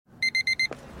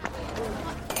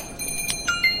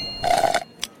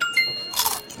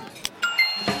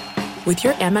With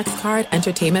your Amex card,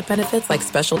 entertainment benefits like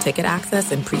special ticket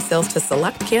access and pre-sales to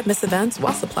select can't-miss events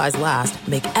while supplies last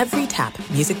make every tap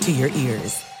music to your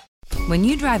ears. When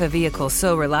you drive a vehicle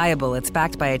so reliable it's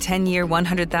backed by a 10-year,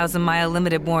 100,000-mile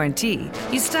limited warranty,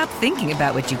 you stop thinking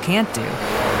about what you can't do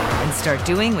and start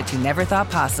doing what you never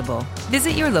thought possible.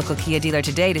 Visit your local Kia dealer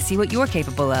today to see what you're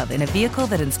capable of in a vehicle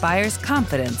that inspires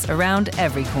confidence around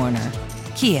every corner.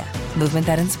 Kia, movement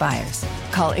that inspires.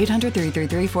 Call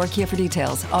 800-333-4KIA for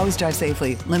details. Always drive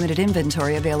safely. Limited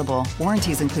inventory available.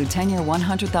 Warranties include 10-year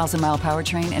 100,000-mile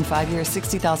powertrain and 5-year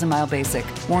 60,000-mile basic.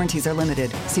 Warranties are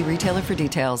limited. See retailer for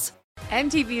details.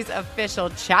 MTV's official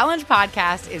Challenge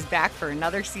podcast is back for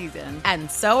another season.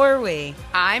 And so are we.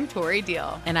 I'm Tori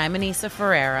Deal. And I'm Anissa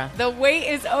Ferreira. The wait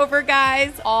is over,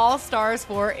 guys. All Stars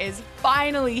 4 is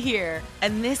finally here.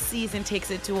 And this season takes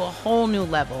it to a whole new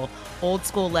level. Old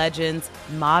school legends,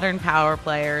 modern power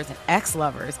players, and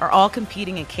ex-lovers are all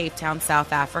competing in Cape Town,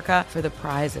 South Africa for the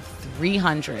prize of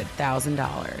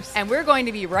 $300,000. And we're going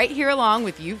to be right here along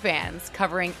with you fans,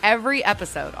 covering every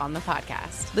episode on the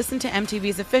podcast. Listen to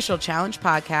MTV's official Challenge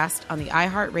podcast on the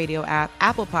iHeartRadio app,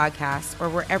 Apple Podcasts, or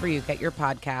wherever you get your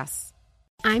podcasts.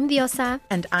 I'm Diosa.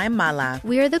 And I'm Mala.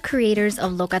 We are the creators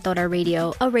of Locatora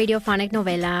Radio, a radiophonic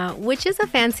novela, which is a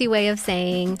fancy way of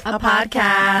saying a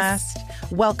podcast.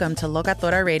 Welcome to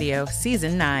Locatora Radio,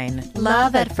 Season 9.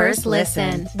 Love at first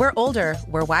listen. We're older,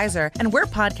 we're wiser, and we're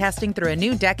podcasting through a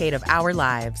new decade of our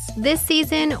lives. This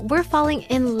season, we're falling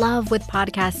in love with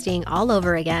podcasting all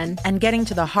over again. And getting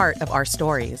to the heart of our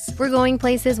stories. We're going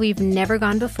places we've never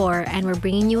gone before, and we're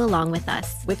bringing you along with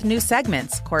us. With new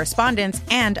segments, correspondence,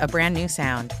 and a brand new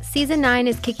sound. Season 9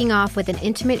 is kicking off with an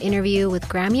intimate interview with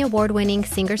Grammy Award-winning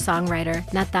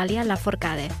singer-songwriter Natalia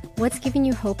Lafourcade. What's giving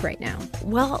you hope right now?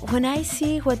 Well, when I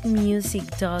see what music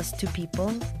does to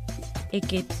people, it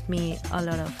gives me a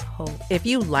lot of hope. If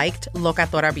you liked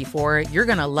Locatora before, you're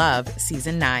going to love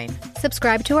Season 9.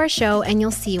 Subscribe to our show and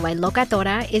you'll see why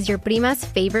Locatora is your prima's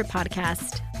favorite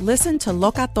podcast. Listen to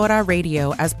Locatora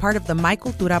Radio as part of the My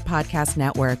Cultura Podcast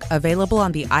Network, available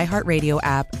on the iHeartRadio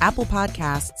app, Apple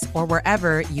Podcasts, or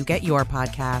wherever you get your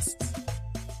podcasts.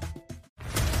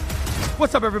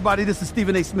 What's up, everybody? This is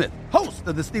Stephen A. Smith, host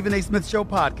of the Stephen A. Smith Show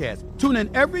podcast. Tune in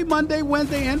every Monday,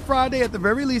 Wednesday, and Friday at the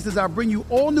very least as I bring you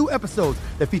all new episodes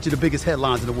that feature the biggest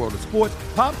headlines in the world of sports,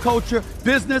 pop culture,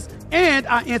 business, and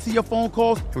I answer your phone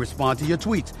calls and respond to your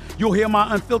tweets. You'll hear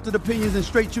my unfiltered opinions and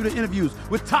straight-shooter interviews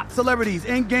with top celebrities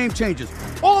and game changers.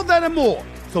 All that and more.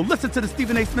 So listen to the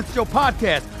Stephen A. Smith Show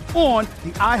podcast on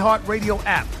the iHeartRadio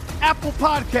app, Apple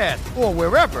Podcasts, or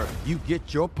wherever you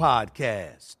get your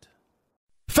podcast.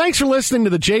 Thanks for listening to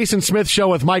the Jason Smith Show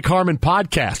with Mike Harmon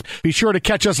podcast. Be sure to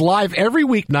catch us live every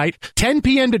weeknight, 10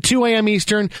 p.m. to 2 a.m.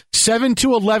 Eastern, 7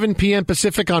 to 11 p.m.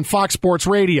 Pacific on Fox Sports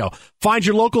Radio. Find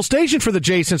your local station for the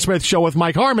Jason Smith Show with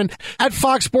Mike Harmon at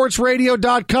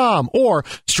foxsportsradio.com or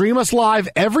stream us live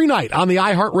every night on the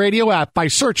iHeartRadio app by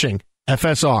searching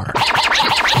FSR. Now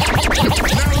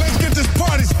let's get this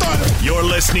party started. You're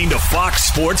listening to Fox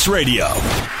Sports Radio.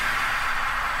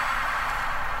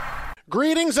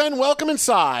 Greetings and welcome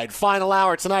inside. Final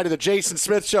hour tonight of the Jason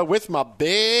Smith Show with my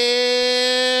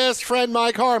best friend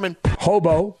Mike Harmon.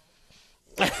 Hobo.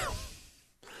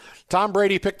 Tom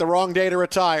Brady picked the wrong day to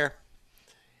retire.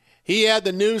 He had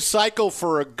the news cycle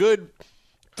for a good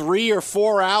 3 or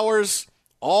 4 hours.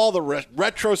 All the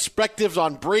retrospectives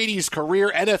on Brady's career.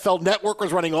 NFL Network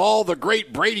was running all the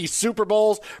great Brady Super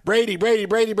Bowls. Brady.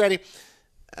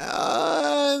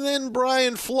 And then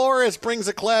Brian Flores brings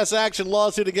a class action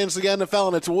lawsuit against the NFL,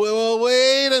 and it's,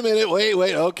 wait a minute, wait,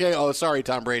 okay. Oh, sorry,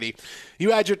 Tom Brady.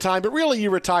 You had your time, but really you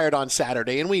retired on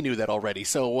Saturday, and we knew that already.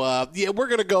 So, we're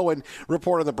going to go and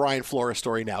report on the Brian Flores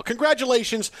story now.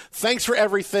 Congratulations. Thanks for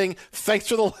everything. Thanks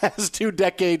for the last 2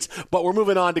 decades, but we're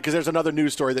moving on because there's another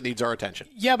news story that needs our attention.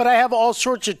 Yeah, but I have all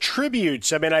sorts of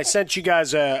tributes. I mean, I sent you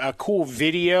guys a cool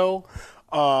video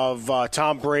of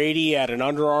Tom Brady at an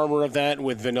Under Armour event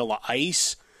with Vanilla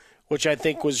Ice, which I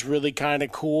think was really kind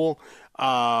of cool.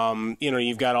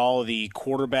 You've got all of the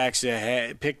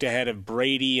quarterbacks picked ahead of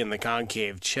Brady and the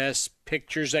concave chest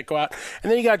pictures that go out.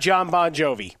 And then you got John Bon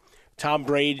Jovi. Tom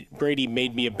Brady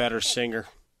made me a better singer.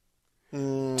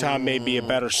 Tom made me a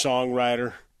better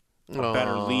songwriter, a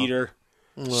better leader,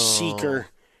 seeker,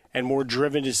 and more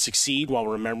driven to succeed while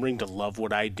remembering to love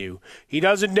what I do. He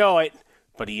doesn't know it,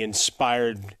 but he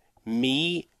inspired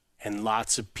me and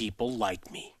lots of people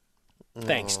like me.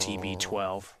 Thanks,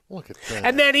 TB12. Look at that.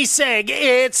 And then he sang,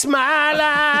 "It's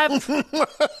my life."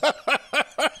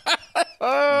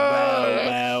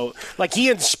 Wow. Like he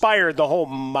inspired the whole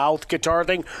mouth guitar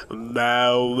thing.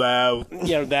 Wow.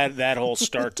 That whole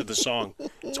start to the song.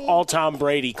 It's all Tom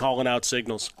Brady calling out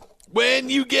signals. When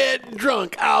you get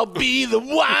drunk, I'll be the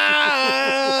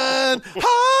wine.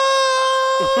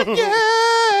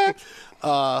 Oh,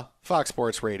 yeah. Fox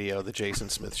Sports Radio, the Jason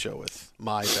Smith Show with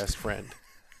my best friend,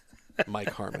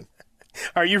 Mike Harmon.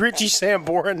 Are you Richie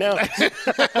Sambora now?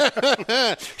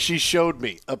 She showed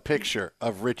me a picture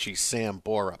of Richie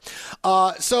Sambora.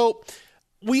 So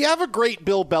we have a great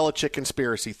Bill Belichick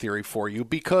conspiracy theory for you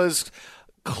because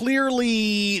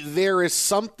clearly there is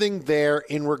something there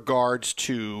in regards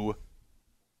to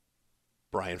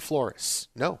Brian Flores.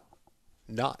 No,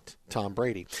 not Tom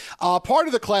Brady. Part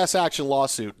of the class action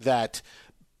lawsuit that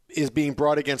is being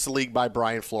brought against the league by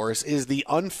Brian Flores is the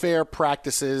unfair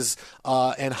practices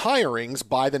and hirings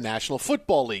by the National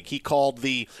Football League. He called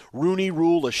the Rooney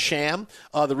Rule a sham.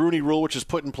 The Rooney Rule, which is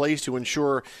put in place to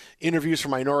ensure interviews for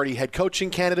minority head coaching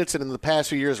candidates, and in the past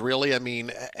few years, really, I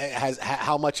mean,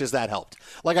 how much has that helped?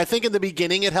 Like, I think in the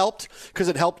beginning it helped because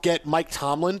it helped get Mike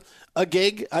Tomlin a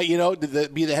gig, to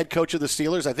be the head coach of the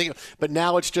Steelers, I think. But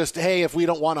now it's just, hey, if we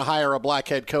don't want to hire a black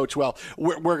head coach, well,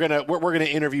 we're gonna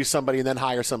interview somebody and then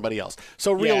hire somebody else.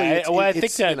 So really, I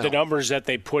think that the numbers that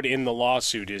they put in the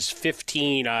lawsuit is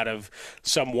 15 out of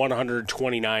some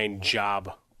 129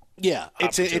 job. Yeah,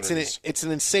 it's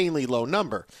an insanely low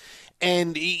number.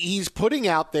 And he's putting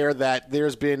out there that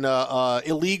there's been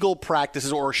illegal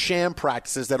practices or sham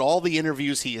practices, that all the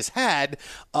interviews he has had,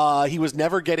 he was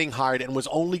never getting hired and was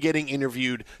only getting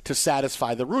interviewed to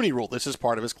satisfy the Rooney Rule. This is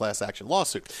part of his class action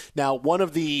lawsuit. Now, one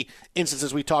of the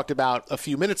instances we talked about a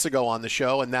few minutes ago on the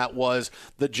show, and that was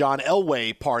the John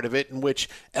Elway part of it, in which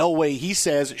Elway, he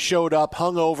says, showed up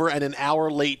hungover and an hour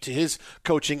late to his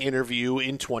coaching interview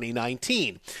in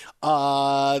 2019.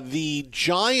 The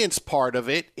Giants part of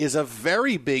it is a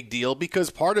very big deal because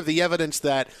part of the evidence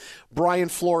that Brian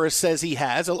Flores says he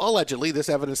has, allegedly this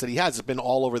evidence that he has been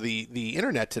all over the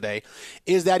internet today,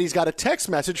 is that he's got a text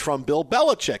message from Bill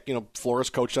Belichick. You know, Flores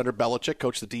coached under Belichick,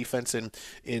 coached the defense in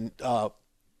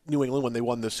New England when they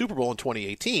won the Super Bowl in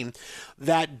 2018,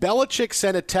 that Belichick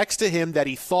sent a text to him that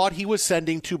he thought he was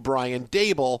sending to Brian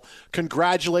Daboll,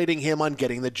 congratulating him on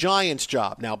getting the Giants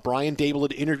job. Now, Brian Daboll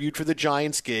had interviewed for the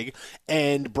Giants gig,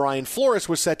 and Brian Flores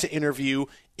was set to interview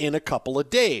in a couple of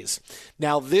days.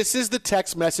 Now, this is the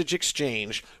text message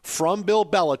exchange from Bill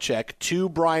Belichick to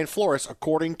Brian Flores,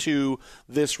 according to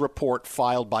this report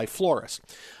filed by Flores.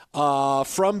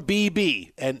 From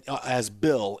BB, and as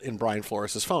Bill in Brian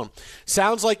Flores' phone.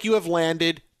 Sounds like you have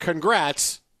landed.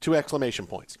 Congrats, 2 exclamation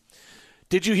points.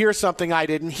 Did you hear something I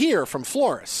didn't hear from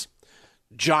Flores?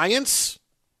 Giants?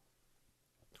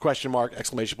 Question mark,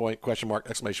 exclamation point, question mark,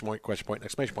 exclamation point, question point,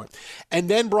 exclamation point. And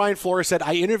then Brian Flores said,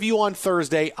 I interview on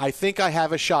Thursday. I think I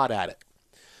have a shot at it.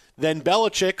 Then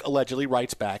Belichick allegedly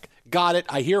writes back, got it.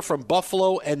 I hear from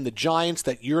Buffalo and the Giants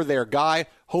that you're their guy.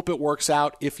 Hope it works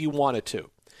out if you wanted to.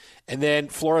 And then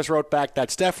Flores wrote back,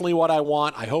 that's definitely what I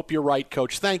want. I hope you're right,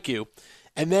 Coach. Thank you.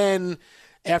 And then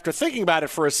after thinking about it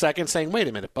for a second, saying, wait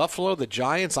a minute, Buffalo, the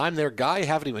Giants, I'm their guy. I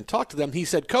haven't even talked to them. He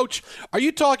said, Coach, are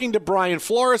you talking to Brian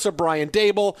Flores or Brian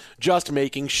Daboll? Just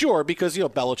making sure, because,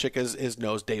 Belichick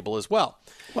knows Daboll as well.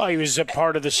 Well, he was a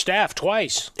part of the staff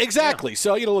twice. Exactly. Yeah.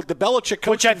 So, look, the Belichick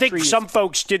coach. Which I think some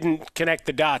folks didn't connect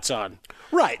the dots on.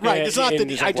 Right. It's not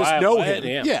that I just know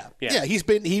him. Yeah.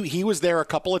 He was there a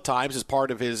couple of times as part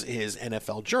of his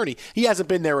NFL journey. He hasn't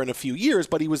been there in a few years,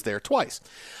 but he was there twice.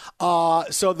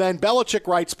 So then Belichick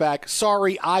writes back,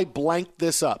 sorry, I blanked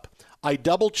this up. I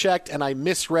double-checked and I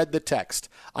misread the text.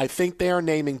 I think they are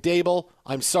naming Daboll.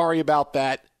 I'm sorry about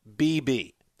that.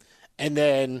 BB. And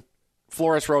then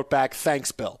Flores wrote back,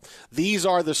 thanks, Bill. These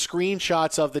are the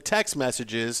screenshots of the text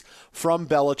messages from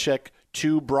Belichick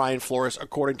to Brian Flores,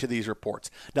 according to these reports.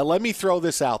 Now, let me throw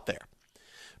this out there.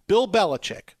 Bill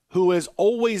Belichick, who has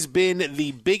always been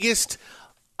the biggest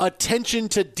attention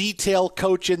to detail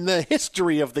coach in the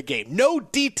history of the game. No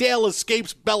detail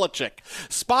escapes Belichick.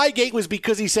 Spygate was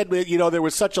because he said, there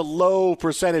was such a low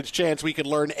percentage chance we could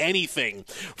learn anything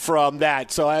from that.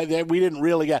 So we didn't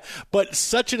really get. But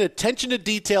such an attention to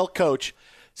detail coach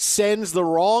sends the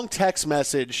wrong text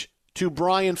message to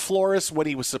Brian Flores when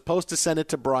he was supposed to send it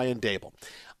to Brian Daboll.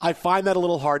 I find that a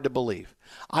little hard to believe.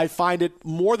 I find it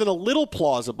more than a little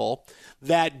plausible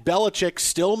that Belichick,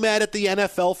 still mad at the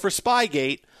NFL for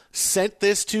Spygate, sent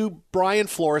this to Brian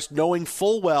Flores knowing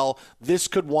full well this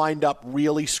could wind up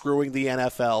really screwing the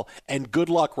NFL, and good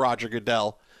luck, Roger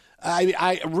Goodell.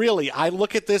 I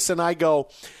look at this and I go,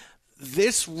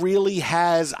 this really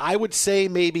has, I would say,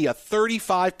 maybe a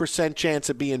 35%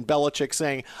 chance of being Belichick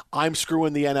saying, I'm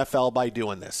screwing the NFL by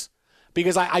doing this.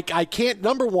 Because I can't,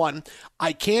 number one,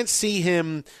 I can't see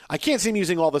him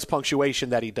using all this punctuation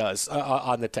that he does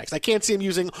on the text. I can't see him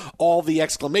using all the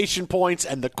exclamation points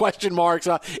and the question marks.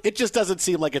 It just doesn't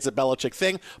seem like it's a Belichick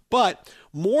thing. But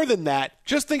more than that,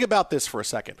 just think about this for a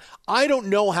second. I don't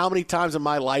know how many times in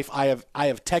my life I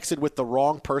have texted with the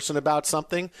wrong person about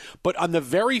something, but on the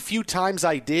very few times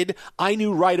I did, I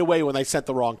knew right away when I sent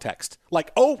the wrong text.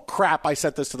 Like, oh, crap, I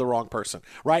sent this to the wrong person,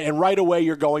 right? And right away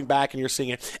you're going back and you're seeing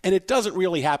it. And it doesn't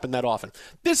really happen that often.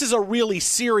 This is a really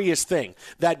serious thing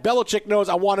that Belichick knows.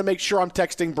 I want to make sure I'm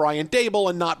texting Brian Dable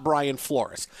and not Brian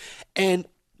Flores. And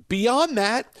beyond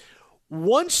that,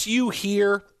 once you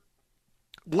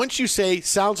say,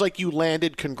 sounds like you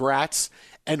landed, congrats,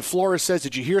 and Flores says,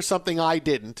 did you hear something I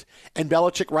didn't? And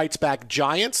Belichick writes back,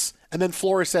 Giants, and then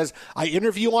Flores says, I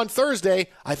interview on Thursday,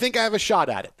 I think I have a shot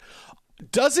at it.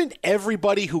 Doesn't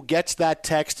everybody who gets that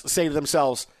text say to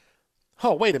themselves,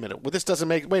 oh, wait a minute, well, this doesn't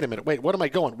make, wait a minute, wait, what am I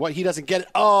going? What, he doesn't get it?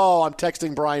 Oh, I'm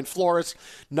texting Brian Flores,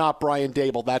 not Brian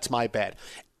Dable, that's my bad.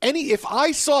 If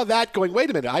I saw that going,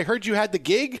 wait a minute, I heard you had the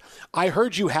gig. I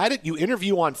heard you had it. You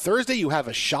interview on Thursday. You have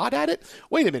a shot at it.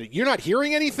 Wait a minute, you're not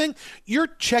hearing anything? You're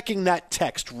checking that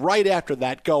text right after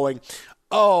that going,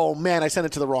 oh, man, I sent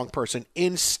it to the wrong person.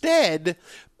 Instead,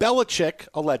 Belichick,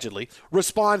 allegedly,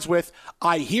 responds with,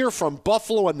 I hear from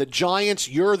Buffalo and the Giants,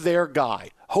 you're their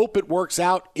guy. Hope it works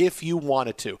out if you want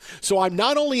it to. So I'm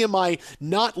not only am I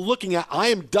not looking at, I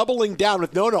am doubling down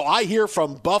with, no, I hear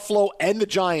from Buffalo and the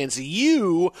Giants.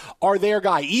 You are their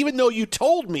guy, even though you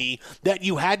told me that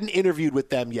you hadn't interviewed with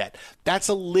them yet. That's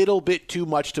a little bit too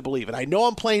much to believe. And I know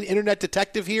I'm playing internet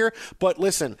detective here, but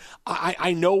listen,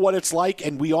 I know what it's like,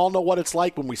 and we all know what it's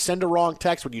like when we send a wrong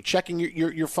text, when you're checking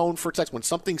your phone for text, when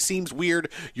something seems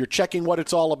weird, you're checking what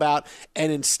it's all about,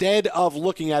 and instead of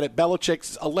looking at it,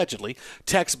 Belichick allegedly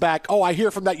text back, oh, I hear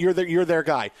from that, you're their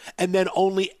guy. And then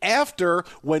only after,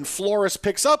 when Flores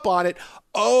picks up on it,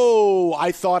 oh,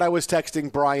 I thought I was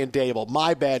texting Brian Dable.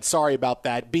 My bad, sorry about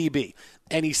that, BB.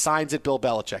 And he signs it Bill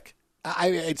Belichick.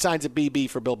 It signs it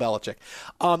BB for Bill Belichick.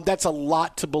 That's a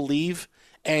lot to believe.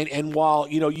 And while,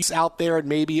 you're out there and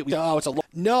maybe it's a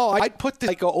no, I'd put this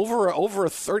like over a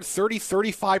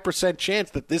 35% chance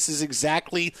that this is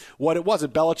exactly what it was.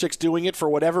 And Belichick's doing it for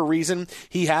whatever reason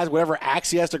he has, whatever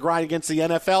axe he has to grind against the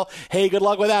NFL. Hey, good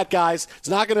luck with that, guys. It's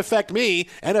not going to affect me.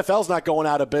 NFL's not going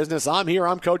out of business. I'm here.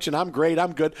 I'm coaching. I'm great.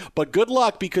 I'm good. But good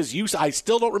luck because I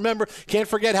still don't remember. Can't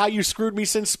forget how you screwed me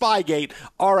since Spygate.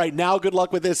 All right, now good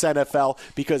luck with this, NFL,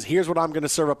 because here's what I'm going to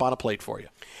serve up on a plate for you.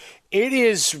 It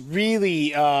is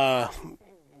really kind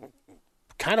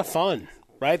of fun,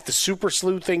 right? The super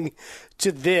sleuthing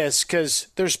to this, because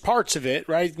there's parts of it,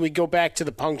 right? We go back to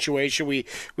the punctuation. We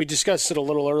discussed it a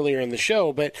little earlier in the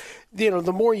show, but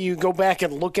the more you go back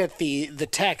and look at the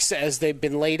texts as they've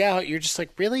been laid out, you're just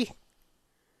like, really?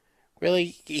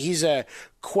 Really? He's a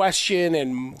question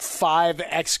and 5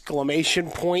 exclamation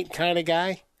point kind of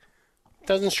guy?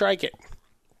 Doesn't strike it.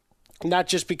 Not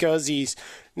just because he's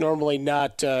normally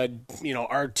not,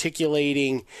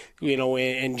 articulating,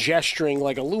 and gesturing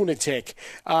like a lunatic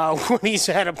when he's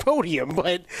at a podium, but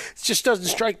it just doesn't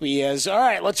strike me as, all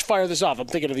right, let's fire this off. I'm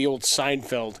thinking of the old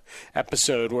Seinfeld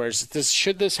episode where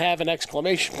should this have an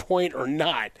exclamation point or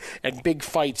not, and big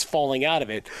fights falling out of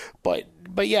it. But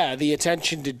yeah, the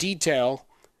attention to detail,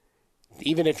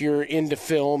 even if you're into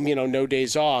film, no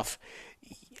days off,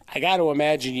 I got to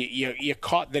imagine you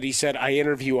caught that he said, I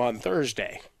interview on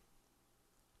Thursday.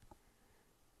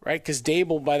 Right? Because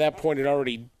Dable, by that point, had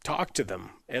already talked to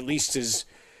them, at least as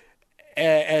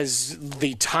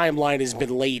the timeline has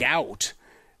been laid out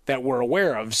that we're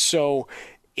aware of. So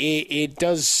it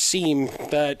does seem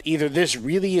that either this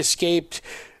really escaped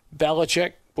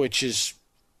Belichick, which is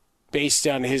based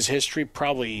on his history,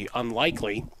 probably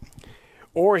unlikely,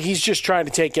 or he's just trying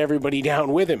to take everybody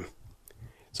down with him.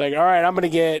 It's like, all right, I'm going to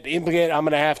get implicated. I'm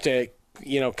going to have to,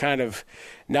 kind of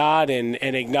nod and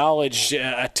acknowledge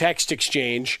a text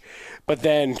exchange. But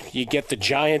then you get the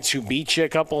Giants who beat you a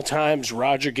couple of times,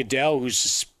 Roger Goodell who's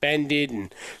suspended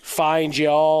and fined you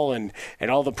all, and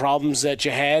all the problems that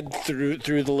you had through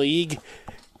the league.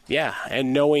 Yeah,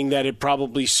 and knowing that it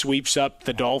probably sweeps up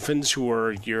the Dolphins,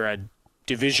 you're a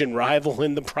division rival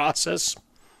in the process.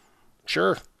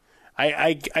 Sure,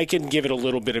 I can give it a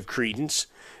little bit of credence.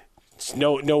 It's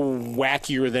no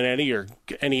wackier than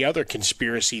any other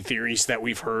conspiracy theories that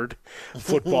we've heard,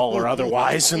 football or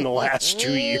otherwise, in the last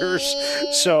 2 years.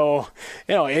 So,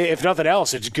 if nothing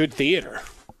else, it's good theater.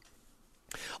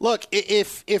 Look,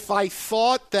 if I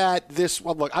thought that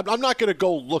I'm not going to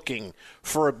go looking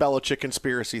for a Belichick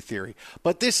conspiracy theory,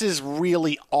 but this is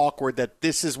really awkward that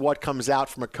this is what comes out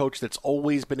from a coach that's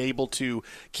always been able to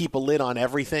keep a lid on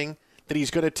everything. that he's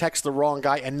going to text the wrong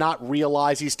guy and not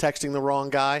realize he's texting the wrong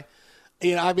guy.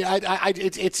 You know, I mean,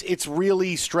 it's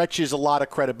really stretches a lot of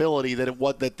credibility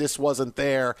that this wasn't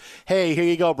there. Hey, here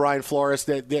you go, Brian Flores.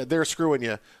 They're screwing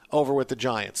you over with the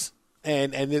Giants.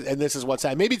 And this is what's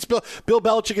happening. Maybe it's Bill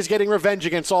Belichick is getting revenge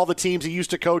against all the teams he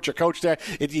used to coach or coach there.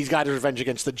 He's got his revenge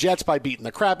against the Jets by beating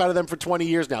the crap out of them for 20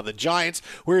 years. Now the Giants,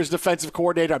 where his defensive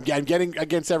coordinator, I'm getting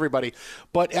against everybody.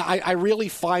 But I really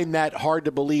find that hard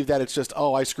to believe that it's just,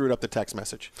 I screwed up the text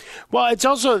message. Well, it's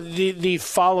also the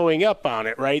following up on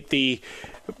it, right?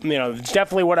 It's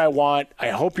definitely what I want. I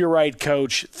hope you're right,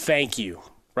 Coach. Thank you,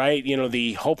 right?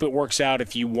 The hope it works out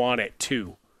if you want it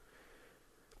to.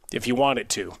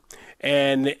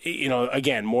 And,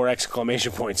 again, more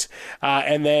exclamation points.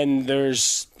 And then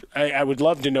I would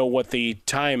love to know what the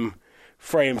time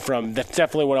frame from, that's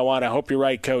definitely what I want. I hope you're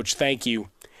right, Coach. Thank you,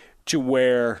 to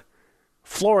where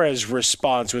Flores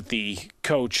responds with the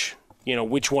coach,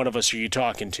 which one of us are you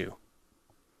talking to?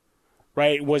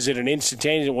 Right? Was it an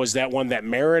instantaneous? Was that one that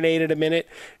marinated a minute?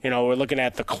 We're looking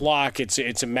at the clock. It's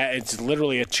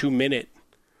literally a 2-minute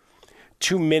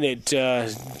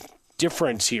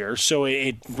difference here, so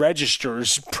it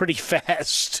registers pretty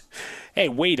fast. Hey,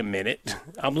 wait a minute.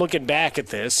 I'm looking back at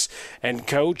this, and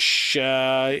Coach,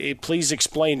 please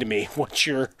explain to me what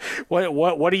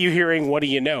are you hearing? What do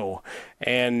you know?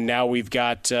 And now we've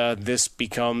got this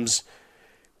becomes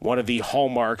one of the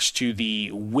hallmarks to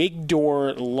the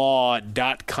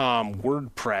wigdoorlaw.com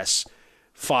WordPress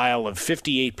file of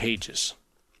 58 pages.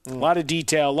 A lot of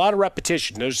detail, a lot of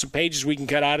repetition. There's some pages we can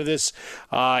cut out of this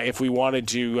if we wanted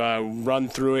to run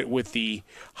through it with the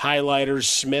highlighters,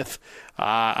 Smith.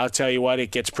 I'll tell you what, it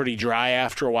gets pretty dry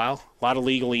after a while. A lot of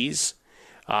legalese,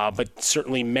 but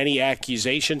certainly many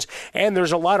accusations. And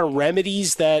there's a lot of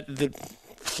remedies that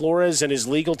Flores and his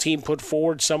legal team put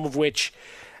forward, some of which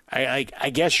I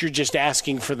guess you're just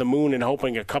asking for the moon and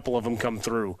hoping a couple of them come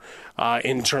through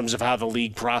in terms of how the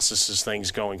league processes things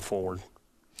going forward.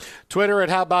 Twitter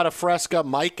at How About a Fresca.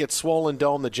 Mike at Swollen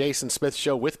Dome, the Jason Smith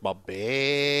Show with my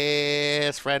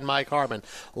best friend Mike Harmon,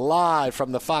 live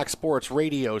from the Fox Sports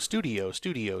Radio studios.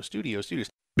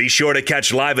 Be sure to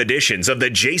catch live editions of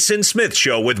the Jason Smith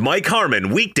Show with Mike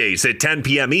Harmon weekdays at 10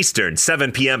 p.m. Eastern,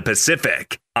 7 p.m.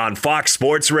 Pacific on Fox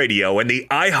Sports Radio and the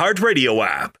iHeartRadio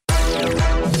app.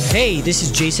 Hey, this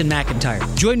is Jason McIntyre.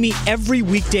 Join me every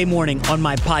weekday morning on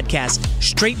my podcast,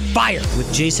 Straight Fire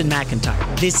with Jason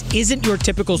McIntyre. This isn't your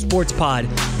typical sports pod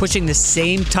pushing the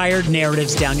same tired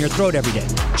narratives down your throat every day.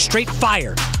 Straight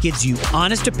Fire gives you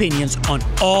honest opinions on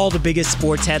all the biggest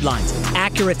sports headlines,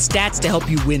 accurate stats to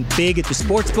help you win big at the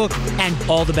sportsbook, and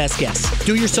all the best guests.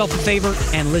 Do yourself a favor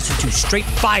and listen to Straight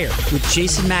Fire with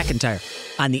Jason McIntyre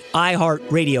on the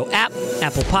iHeartRadio app,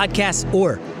 Apple Podcasts,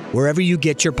 or wherever you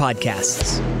get your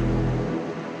podcasts.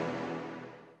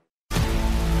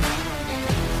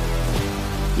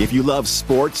 If you love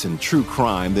sports and true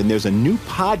crime, then there's a new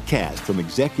podcast from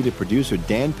executive producer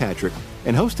Dan Patrick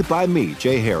and hosted by me,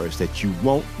 Jay Harris, that you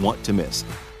won't want to miss.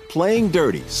 Playing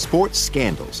Dirty: Sports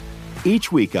Scandals.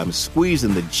 Each week, I'm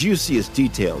squeezing the juiciest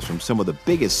details from some of the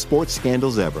biggest sports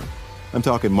scandals ever. I'm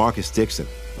talking Marcus Dixon,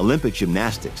 Olympic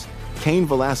gymnastics, Cain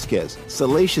Velasquez,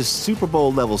 salacious Super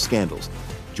Bowl-level scandals.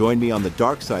 Join me on the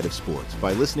dark side of sports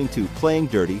by listening to Playing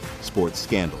Dirty: Sports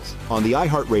Scandals on the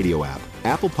iHeartRadio app,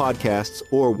 Apple Podcasts,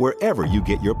 or wherever you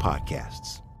get your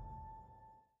podcasts.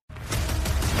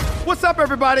 What's up,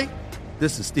 everybody?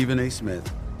 This is Stephen A. Smith.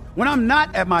 When I'm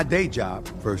not at my day job,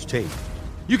 First Take,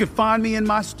 you can find me in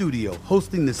my studio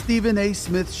hosting the Stephen A.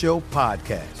 Smith Show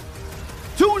podcast.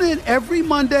 Tune in every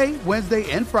Monday, Wednesday,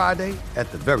 and Friday,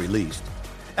 at the very least,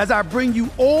 as I bring you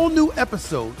all new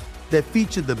episodes that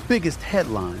feature the biggest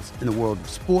headlines in the world of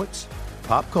sports,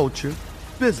 pop culture,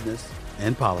 business,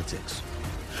 and politics.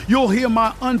 You'll hear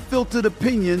my unfiltered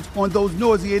opinions on those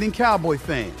nauseating Cowboy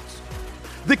fans,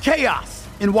 the chaos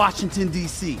in Washington,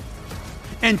 D.C.,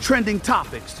 and trending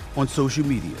topics on social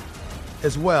media,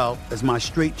 as well as my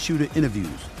straight shooter interviews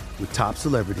with top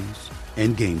celebrities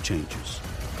and game changers.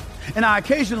 And I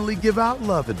occasionally give out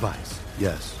love advice.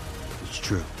 Yes, it's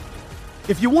true.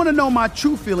 If you want to know my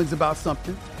true feelings about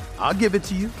something, I'll give it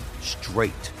to you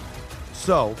straight.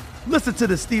 So listen to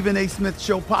the Stephen A. Smith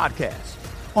Show podcast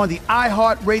on the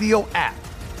iHeartRadio app,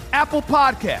 Apple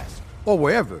Podcasts, or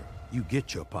wherever you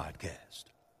get your podcast.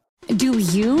 Do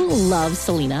you love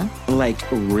Selena? Like,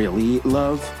 really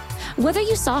love? Whether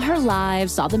you saw her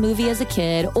live, saw the movie as a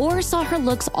kid, or saw her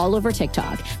looks all over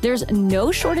TikTok, there's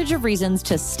no shortage of reasons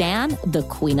to stan the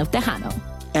Queen of Tejano.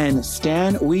 And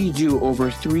Stan, we do over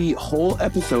 3 whole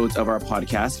episodes of our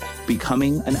podcast,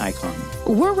 Becoming an Icon.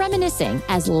 We're reminiscing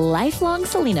as lifelong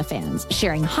Selena fans,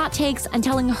 sharing hot takes and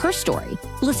telling her story.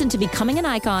 Listen to Becoming an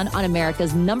Icon on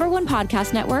America's #1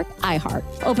 podcast network, iHeart.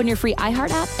 Open your free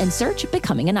iHeart app and search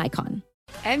Becoming an Icon.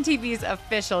 MTV's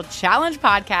official Challenge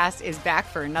podcast is back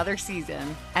for another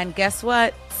season. And guess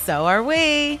what? So are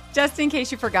we. Just in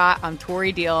case you forgot, I'm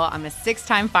Tori Deal. I'm a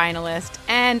 6-time finalist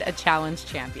and a Challenge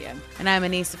champion. And I'm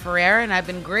Anissa Ferreira, and I've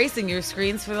been gracing your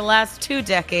screens for the last 2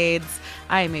 decades.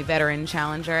 I am a veteran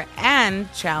challenger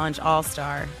and Challenge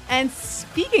All-Star. And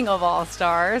speaking of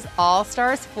All-Stars,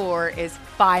 All-Stars 4 is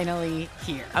finally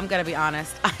here. I'm going to be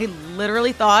honest. I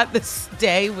literally thought this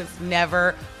day was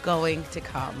never going to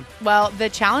come. Well, the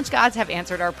Challenge gods have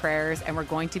answered our prayers, and we're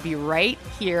going to be right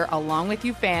here along with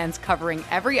you fans covering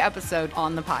every episode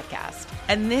on the podcast.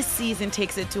 And this season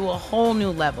takes it to a whole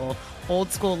new level.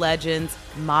 Old school legends,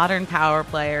 modern power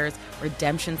players,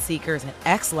 redemption seekers, and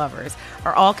ex-lovers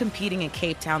are all competing in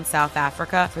Cape Town, South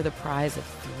Africa for the prize of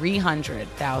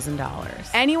 $300,000.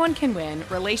 Anyone can win,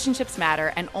 relationships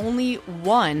matter, and only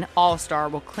one All-Star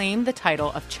will claim the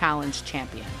title of Challenge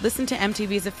champion. Listen to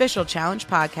MTV's official Challenge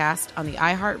podcast on the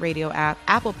iHeartRadio app,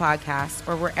 Apple Podcasts,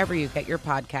 or wherever you get your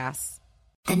podcasts.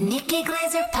 The Nikki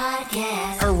Glaser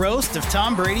Podcast. Her roast of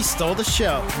Tom Brady stole the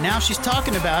show. Now she's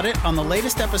talking about it on the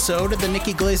latest episode of the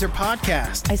Nikki Glaser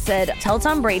Podcast. I said, tell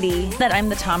Tom Brady that I'm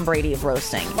the Tom Brady of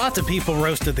roasting. Lots of people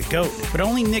roasted the GOAT, but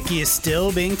only Nikki is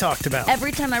still being talked about.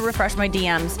 Every time I refresh my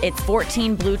DMs, it's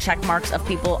 14 blue check marks of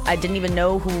people I didn't even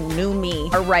know who knew me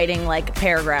are writing like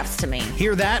paragraphs to me.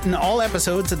 Hear that in all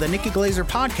episodes of the Nikki Glaser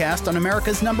Podcast on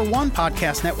America's #1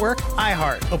 podcast network,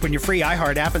 iHeart. Open your free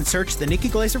iHeart app and search the Nikki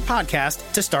Glaser Podcast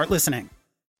to start listening.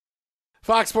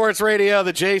 Fox Sports Radio,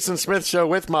 the Jason Smith Show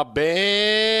with my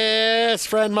best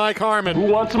friend Mike Harmon.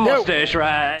 Who wants a mustache,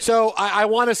 right? So I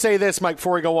want to say this, Mike,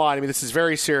 before we go on. I mean, this is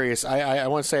very serious. I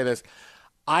want to say this.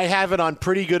 I have it on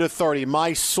pretty good authority.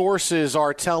 My sources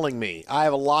are telling me. I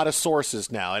have a lot of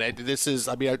sources now, and I did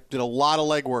a lot of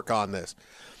legwork on this.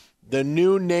 The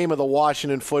new name of the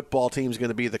Washington football team is going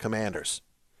to be the Commanders.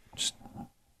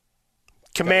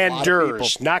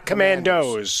 Commanders, not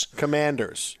Commandos.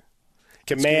 Commanders.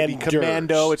 Commanders. It's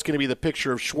Commando. It's going to be the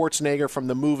picture of Schwarzenegger from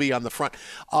the movie on the front.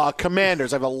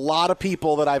 Commanders. I have a lot of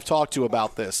people that I've talked to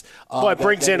about this. Well, it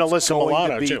brings in Alyssa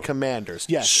Milano, too. Commanders.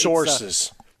 Yes.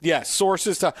 Sources. Yes,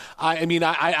 sources.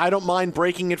 I don't mind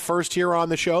breaking it first here on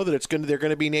the show that they're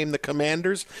going to be named the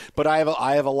Commanders, but I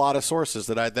have a lot of sources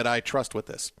that I trust with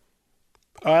this.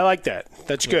 I like that.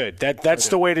 That's good. That's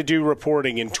the way to do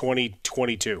reporting in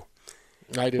 2022.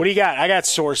 I do. What do you got? I got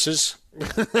sources.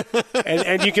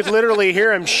 and you could literally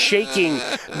hear him shaking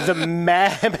the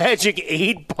magic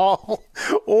 8-ball,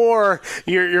 or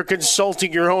you're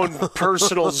consulting your own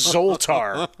personal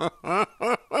Zoltar.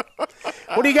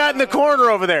 What do you got in the corner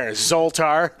over there,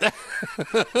 Zoltar?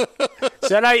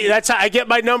 So that's how I get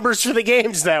my numbers for the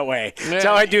games that way. That's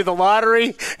how I do the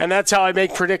lottery, and that's how I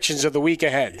make predictions of the week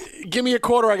ahead. Give me a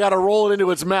quarter. I got to roll it into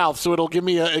its mouth, so it'll give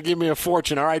me a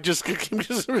fortune. All right, just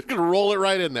gonna roll it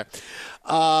right in there.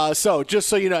 So just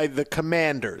so you know, the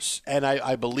Commanders, and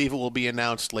I believe it will be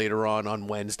announced later on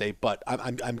Wednesday, but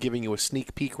I'm giving you a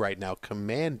sneak peek right now.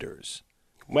 Commanders.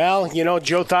 Well,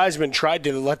 Joe Theismann tried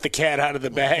to let the cat out of the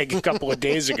bag a couple of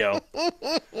days ago.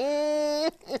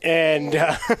 And,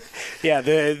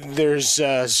 there's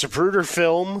Zapruder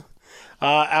film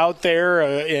out there,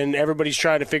 and everybody's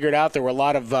trying to figure it out. There were a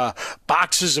lot of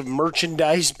boxes of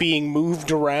merchandise being moved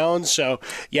around, so,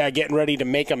 getting ready to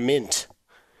make a mint.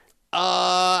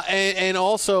 And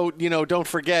also, don't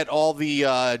forget all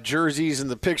the jerseys and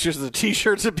the pictures and the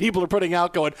T-shirts that people are putting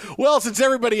out going, well, since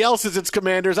everybody else is its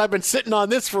Commanders, I've been sitting on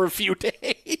this for a few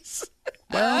days.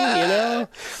 Well,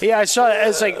 I saw it.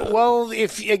 It's like, well,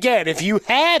 if you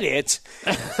had it,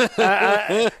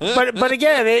 but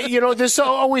again, this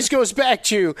always goes back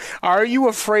to, are you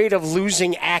afraid of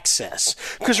losing access?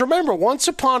 Because remember, once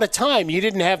upon a time, you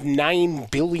didn't have 9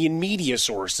 billion media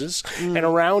sources, and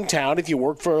around town, if you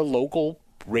worked for a local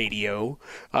radio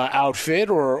outfit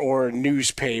or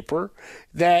newspaper,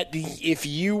 that if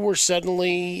you were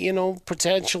suddenly,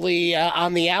 potentially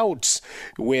on the outs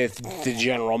with the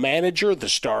general manager, the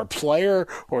star player,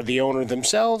 or the owner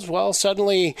themselves, well,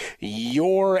 suddenly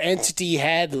your entity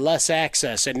had less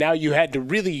access, and now you had to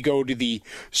really go to the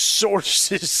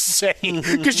sources saying,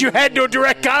 because you had no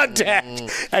direct contact,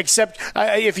 except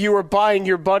if you were buying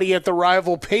your buddy at the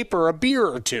rival paper a beer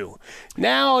or two.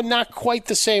 Now, not quite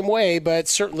the same way, but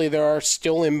certainly there are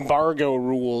still embargo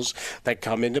rules that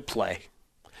come into play.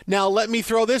 Now, let me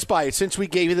throw this by you. Since we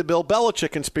gave you the Bill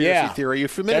Belichick conspiracy theory a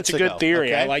few minutes ago. That's a good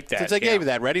theory. Okay? I like that. Since I gave you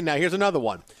that. Ready? Now, here's another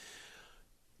one.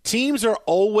 Teams are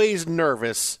always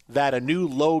nervous that a new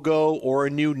logo or a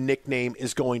new nickname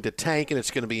is going to tank and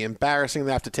it's going to be embarrassing.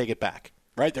 They have to take it back,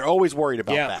 right? They're always worried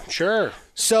about that. Yeah, sure.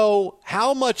 So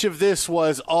how much of this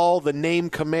was all the name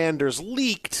Commanders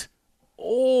leaked,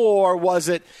 or was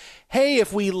it, hey,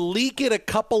 if we leak it a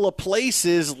couple of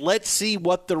places, let's see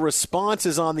what the response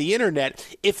is on the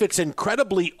internet. If it's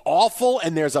incredibly awful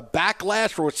and there's a backlash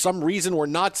for some reason we're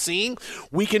not seeing,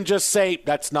 we can just say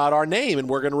that's not our name and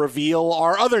we're going to reveal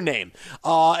our other name.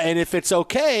 And if it's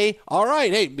okay, all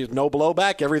right, hey, there's no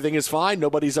blowback. Everything is fine.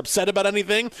 Nobody's upset about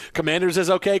anything. Commanders is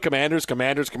okay. Commanders,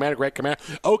 great, Commander.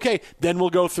 Okay, then we'll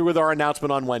go through with our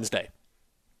announcement on Wednesday.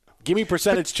 Give me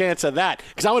percentage chance of that,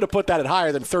 because I would have put that at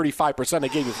higher than 35% I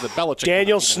gave you for the Belichick.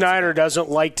 Daniel Snyder doesn't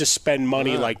like to spend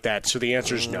money like that, so the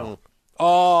answer is no.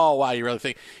 Oh, wow, you really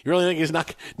think he's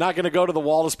not going to go to the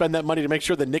wall to spend that money to make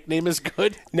sure the nickname is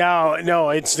good? No,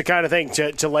 it's the kind of thing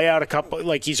to lay out a couple,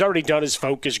 like he's already done his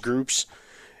focus groups.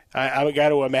 I got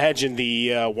to imagine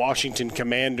the Washington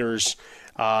Commanders,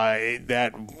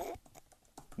 that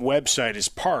website is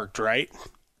parked, right?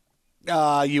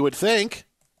 You would think.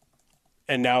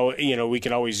 And now, we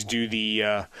can always do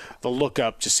the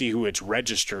lookup to see who it's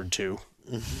registered to.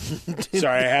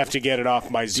 Sorry, I have to get it off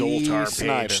my Zoltar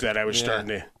page that I was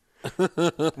starting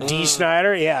to. D.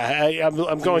 Snyder? Yeah,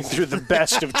 I'm going through the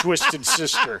best of Twisted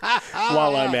Sister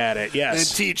while I'm at it,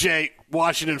 yes. And TJ,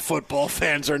 Washington football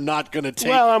fans are not going to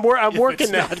take I'm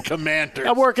working it's not Commanders.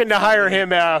 I'm working to hire him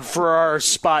for our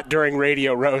spot during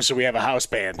Radio Row so we have a house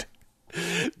band.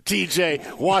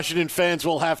 TJ, Washington fans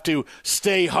will have to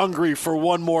stay hungry for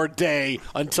one more day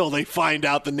until they find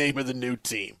out the name of the new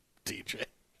team. TJ.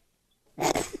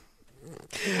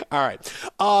 All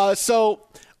right. So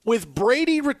with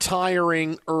Brady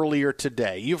retiring earlier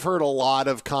today, you've heard a lot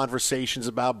of conversations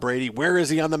about Brady. Where is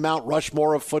he on the Mount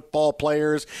Rushmore of football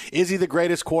players? Is he the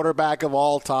greatest quarterback of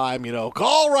all time?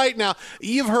 Call right now.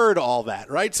 You've heard all that,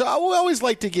 right? So I always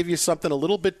like to give you something a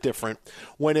little bit different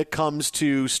when it comes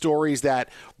to stories that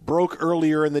broke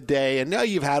earlier in the day, and now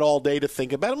you've had all day to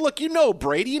think about him. Look,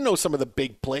 Brady. You know some of the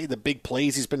big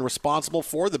plays he's been responsible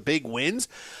for, the big wins.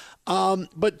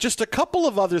 But just a couple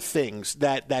of other things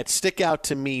that stick out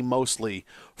to me mostly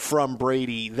from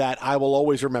Brady that I will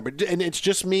always remember. And it's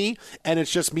just me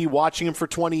watching him for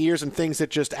 20 years and things that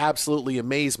just absolutely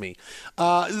amaze me.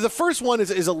 The first one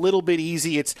is a little bit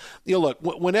easy. It's, look,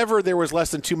 whenever there was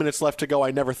less than 2 minutes left to go,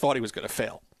 I never thought he was going to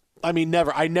fail. I mean,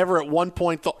 never. I never at one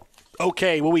point thought,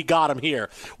 okay, well, we got him here.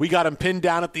 We got him pinned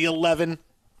down at the 11.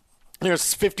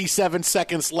 There's 57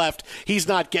 seconds left. He's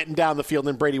not getting down the field,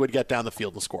 and Brady would get down the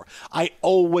field and score. I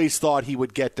always thought he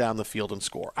would get down the field and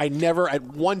score. I never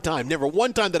one time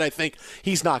did I think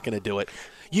he's not going to do it.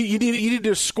 You need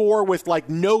to score with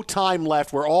no time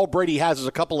left, where all Brady has is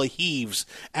a couple of heaves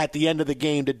at the end of the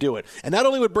game to do it. And not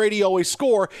only would Brady always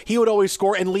score, he would always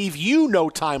score and leave you no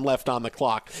time left on the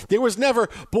clock. There was never,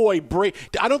 Brady.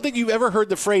 I don't think you've ever heard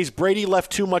the phrase Brady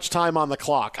left too much time on the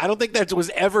clock. I don't think that was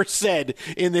ever said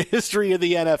in the history of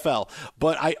the NFL.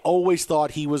 But I always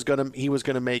thought he was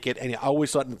gonna make it, and I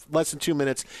always thought in less than 2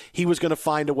 minutes he was gonna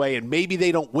find a way. And maybe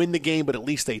they don't win the game, but at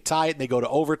least they tie it and they go to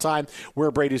overtime,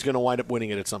 where Brady's gonna wind up winning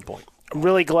it at some point. I'm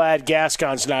really glad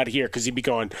Gascon's not here, because he'd be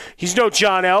going, he's no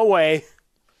John Elway.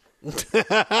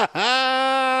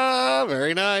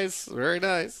 Very nice. Very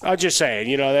nice. I'm just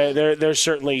saying, there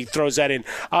certainly throws that in.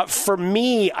 For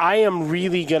me, I am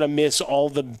really going to miss all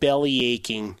the belly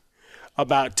aching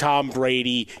about Tom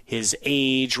Brady, his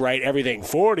age, right? Everything.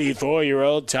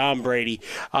 44-year-old Tom Brady,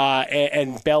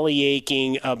 and belly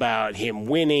aching about him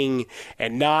winning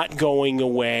and not going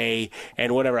away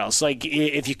and whatever else. Like,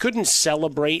 if you couldn't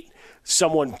celebrate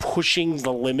someone pushing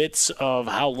the limits of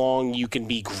how long you can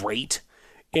be great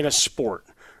in a sport,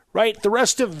 right? The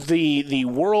rest of the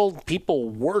world, people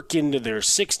work into their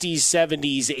 60s,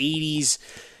 70s, 80s,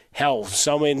 hell,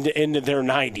 some into their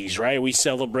 90s, right? We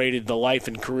celebrated the life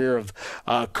and career of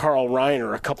Carl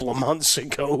Reiner a couple of months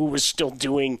ago, who was still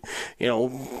doing,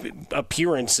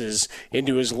 appearances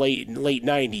into his late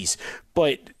 90s.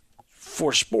 But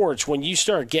for sports, when you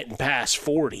start getting past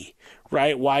 40,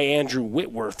 right, why Andrew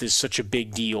Whitworth is such a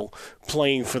big deal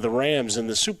playing for the Rams in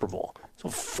the Super Bowl. So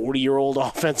 40-year-old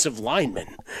offensive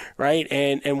lineman, right?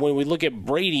 And when we look at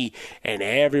Brady and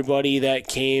everybody that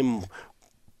came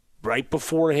right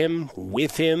before him,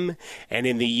 with him, and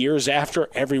in the years after,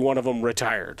 every one of them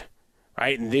retired,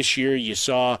 right? And this year you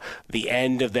saw the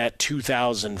end of that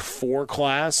 2004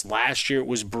 class. Last year it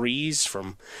was Breeze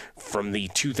from the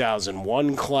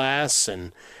 2001 class,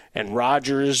 and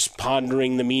Rodgers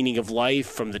pondering the meaning of life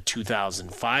from the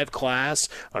 2005 class.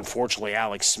 Unfortunately,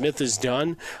 Alex Smith is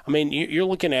done. I mean, you're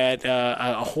looking at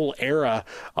a whole era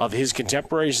of his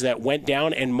contemporaries that went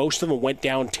down, and most of them went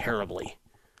down terribly.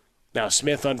 Now,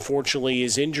 Smith, unfortunately,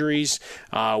 his injuries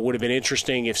would have been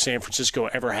interesting if San Francisco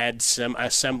ever had a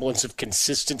semblance of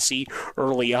consistency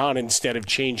early on instead of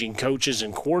changing coaches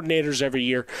and coordinators every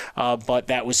year, but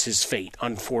that was his fate,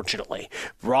 unfortunately.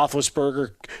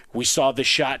 Roethlisberger, we saw the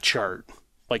shot chart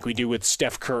like we do with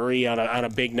Steph Curry on a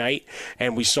big night,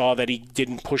 and we saw that he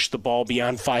didn't push the ball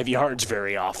beyond 5 yards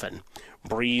very often.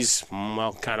 Breeze,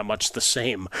 well, kind of much the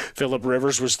same. Phillip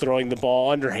Rivers was throwing the ball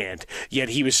underhand, yet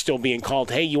he was still being called,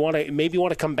 hey, you want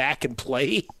to come back and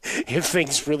play if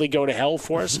things really go to hell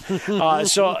for us?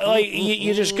 So like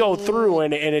you just go through,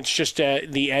 and it's just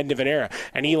the end of an era.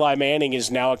 And Eli Manning is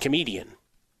now a comedian.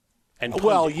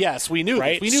 Well, yes, we knew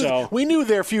right? We knew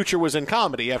their future was in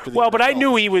comedy after the NFL. But I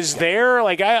knew he was there.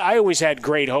 Like I always had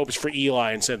great hopes for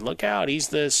Eli and said, look out, he's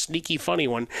the sneaky funny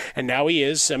one. And now he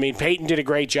is. I mean, Peyton did a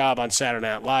great job on Saturday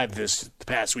Night Live this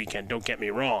past weekend, don't get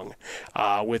me wrong,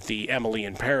 with the Emily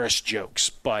in Paris jokes.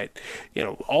 But,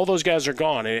 all those guys are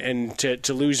gone. And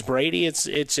to lose Brady, it's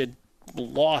a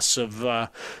loss of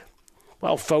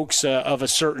folks of a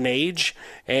certain age,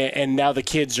 and now the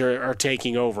kids are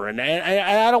taking over. And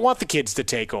I don't want the kids to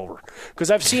take over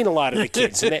because I've seen a lot of the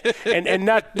kids, and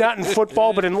not in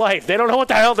football, but in life. They don't know what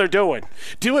the hell they're doing.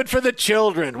 Do it for the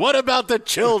children. What about the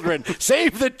children?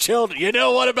 Save the children.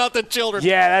 What about the children?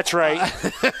 Yeah, that's right.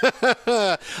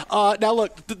 Now,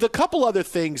 look, the couple other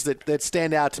things that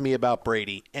stand out to me about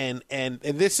Brady, and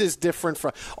this is different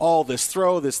from all this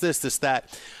throw, this,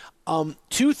 that.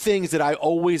 Two things that I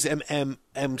always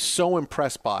am so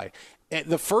impressed by.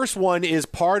 The first one is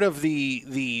part of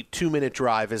the 2-minute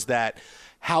drive is that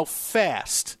how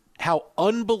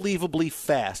unbelievably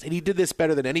fast, and he did this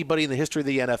better than anybody in the history of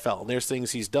the NFL, and there's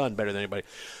things he's done better than anybody,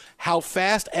 how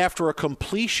fast after a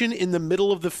completion in the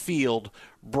middle of the field,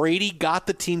 Brady got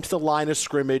the team to the line of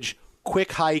scrimmage,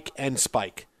 quick hike, and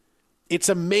spike. It's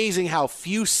amazing how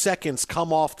few seconds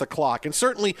come off the clock. And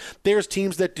certainly there's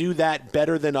teams that do that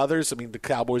better than others. I mean, the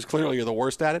Cowboys clearly are the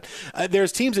worst at it.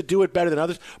 There's teams that do it better than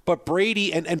others. But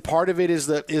Brady, and part of it is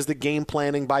the game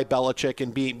planning by Belichick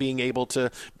and being able to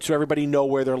everybody know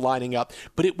where they're lining up.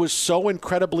 But it was so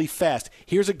incredibly fast.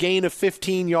 Here's a gain of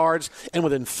 15 yards, and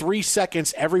within 3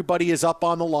 seconds, everybody is up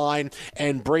on the line,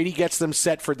 and Brady gets them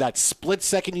set for that split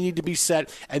second you need to be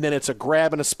set, and then it's a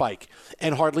grab and a spike.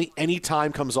 And hardly any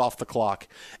time comes off the clock.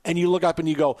 And you look up and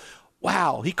you go,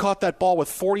 wow, he caught that ball with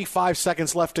 45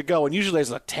 seconds left to go. And usually there's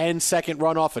a 10-second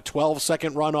runoff, a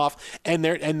 12-second runoff, and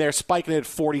they're spiking it at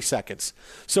 40 seconds.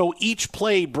 So each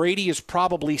play, Brady is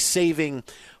probably saving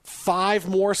 5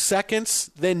 more seconds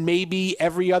than maybe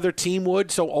every other team would.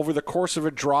 So over the course of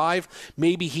a drive,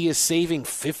 maybe he is saving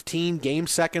 15 game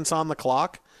seconds on the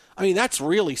clock. I mean, that's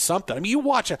really something. I mean,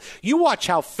 you watch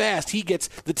how fast he gets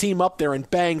the team up there and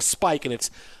bang spike, and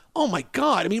it's, oh, my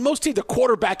God. I mean, most teams, the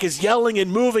quarterback is yelling and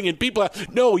moving, and people are,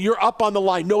 no, you're up on the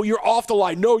line. No, you're off the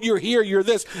line. No, you're here. You're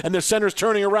this. And the center's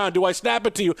turning around. Do I snap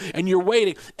it to you? And you're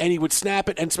waiting. And he would snap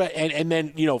it, and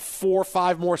then, 4 or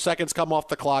 5 more seconds come off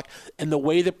the clock. And the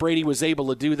way that Brady was able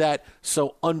to do that,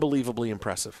 so unbelievably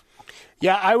impressive.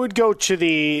 Yeah, I would go to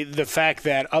the fact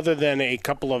that other than a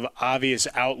couple of obvious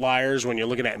outliers when you're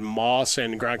looking at Moss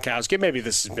and Gronkowski, maybe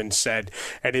this has been said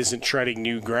and isn't treading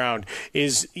new ground,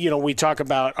 is, we talk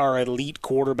about our elite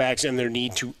quarterbacks and their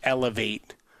need to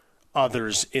elevate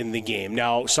others in the game.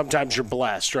 Now, sometimes you're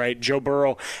blessed, right? Joe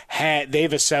Burrow,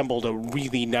 they've assembled a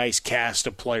really nice cast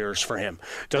of players for him.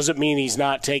 Doesn't mean he's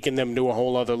not taking them to a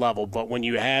whole other level, but when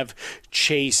you have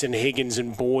Chase and Higgins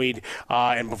and Boyd,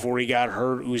 and before he got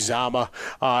hurt, Uzama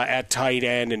at tight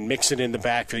end and Mixon in the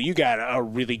backfield, you got a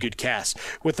really good cast.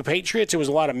 With the Patriots, it was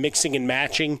a lot of mixing and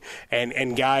matching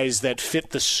and guys that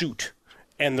fit the suit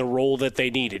and the role that they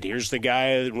needed. Here's the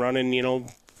guy running,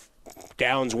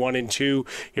 downs 1 and 2.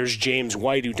 Here's James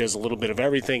White, who does a little bit of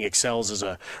everything, excels as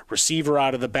a receiver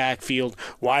out of the backfield,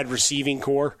 wide receiving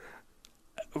core.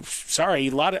 Sorry,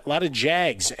 a lot of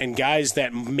Jags and guys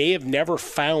that may have never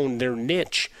found their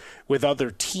niche with other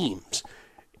teams.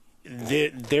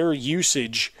 Their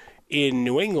usage in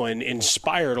New England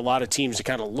inspired a lot of teams to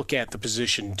kind of look at the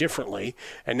position differently,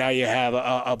 and now you have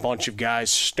a bunch of guys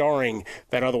starring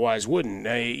that otherwise wouldn't.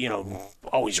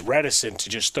 Always reticent to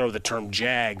just throw the term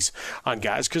Jags on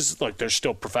guys because, look, they're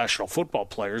still professional football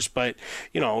players, but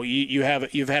you've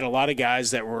had a lot of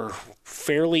guys that were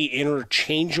fairly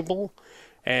interchangeable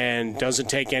and doesn't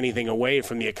take anything away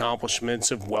from the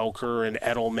accomplishments of Welker and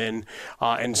Edelman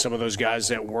and some of those guys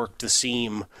that worked the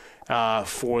seam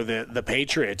for the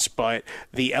Patriots. But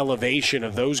the elevation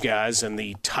of those guys and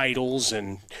the titles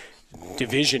and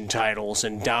division titles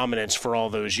and dominance for all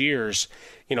those years,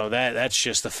 that's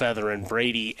just the feather in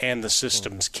Brady and the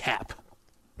system's cap.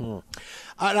 And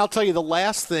I'll tell you the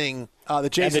last thing, the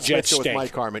Jason Smith show with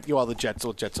Mike Harmon. The Jets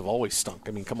have always stunk.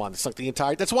 I mean, come on, they stunk the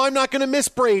entire. That's why I'm not going to miss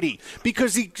Brady,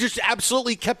 because he just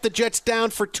absolutely kept the Jets down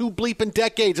for 2 bleeping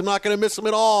decades. I'm not going to miss him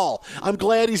at all. I'm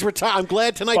glad he's retired. I'm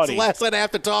glad tonight's the last night I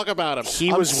have to talk about him.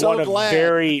 He was one of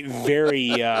very,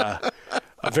 very.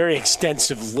 A very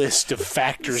extensive list of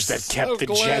factors that kept the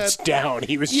Jets down.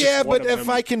 He was just one but of if them.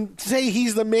 I can say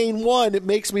he's the main one, it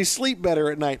makes me sleep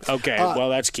better at night. Okay, well,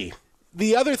 that's key.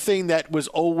 The other thing that was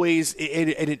always,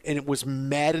 and it was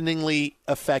maddeningly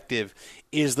effective,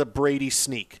 is the Brady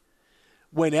sneak.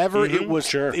 Whenever it was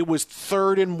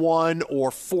 3rd and 1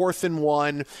 or 4th and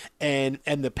 1, and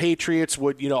the Patriots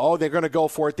would, they're going to go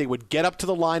for it. They would get up to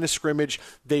the line of scrimmage.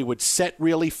 They would set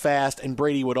really fast, and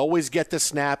Brady would always get the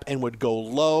snap and would go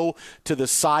low to the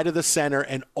side of the center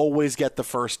and always get the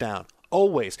first down.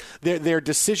 Always. Their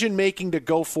decision-making to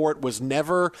go for it was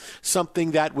never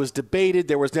something that was debated.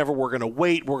 There was never, we're going to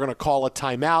wait, we're going to call a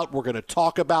timeout, we're going to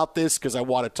talk about this because I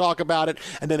want to talk about it,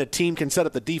 and then a team can set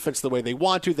up the defense the way they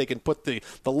want to. They can put the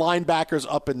linebackers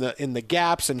up in the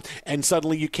gaps, and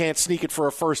suddenly you can't sneak it for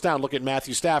a first down. Look at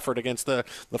Matthew Stafford against the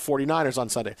 49ers on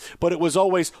Sunday. But it was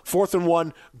always 4th and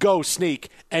 1, go, sneak,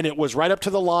 and it was right up to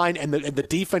the line, and the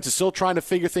defense is still trying to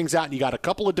figure things out, and you got a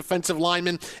couple of defensive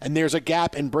linemen, and there's a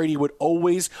gap, and Brady would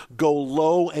always go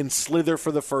low and slither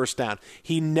for the first down.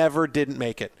 He never didn't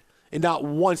make it. And not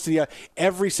once and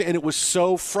it was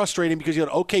so frustrating because you had,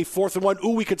 4th and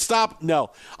 1, we could stop.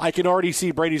 No, I can already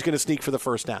see Brady's going to sneak for the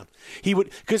first down. He would,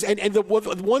 because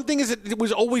the one thing is that it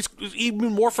was always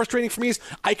even more frustrating for me is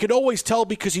I could always tell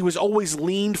because he was always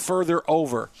leaned further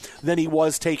over than he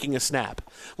was taking a snap.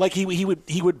 Like he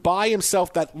would buy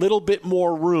himself that little bit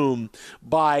more room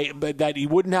that he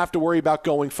wouldn't have to worry about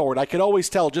going forward. I could always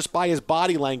tell just by his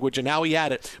body language and how he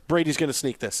had it, Brady's going to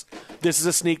sneak this. This is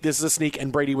a sneak,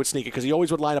 and Brady would sneak it because he always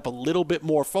would line up a little bit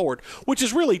more forward, which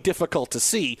is really difficult to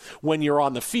see when you're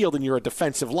on the field and you're a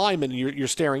defensive lineman and you're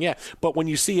staring at. But when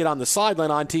you see it on the sideline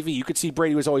on TV, you could see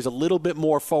Brady was always a little bit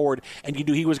more forward, and you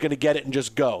knew he was going to get it and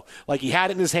just go. Like he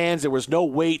had it in his hands. There was no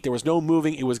weight. There was no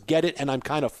moving. It was get it, and I'm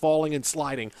kind of falling and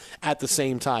sliding at the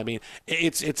same time. I mean,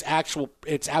 it's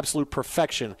absolute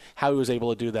perfection how he was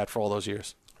able to do that for all those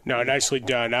years. No, nicely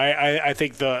done. I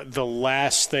think the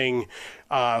last thing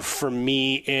for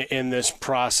me in this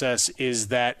process is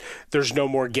that there's no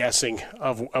more guessing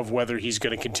of whether he's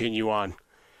going to continue on.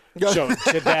 So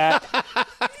to that,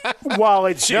 while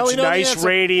it's nice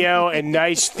radio and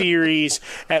nice theories,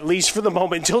 at least for the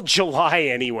moment, until July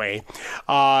anyway,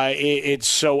 it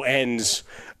so ends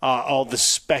all the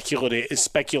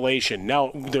speculation.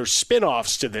 Now, there's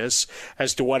spin-offs to this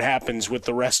as to what happens with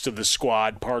the rest of the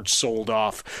squad, parts sold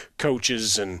off,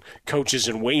 coaches and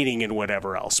waiting and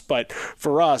whatever else. But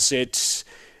for us, it's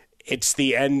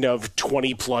the end of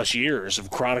 20-plus years of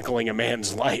chronicling a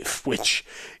man's life, which,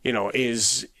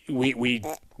 is we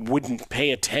wouldn't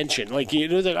pay attention. Like,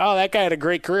 that guy had a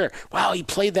great career. Wow, he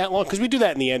played that long. Because we do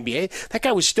that in the NBA. That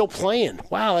guy was still playing.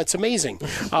 Wow, that's amazing.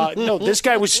 No, this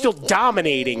guy was still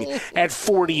dominating at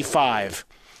 45.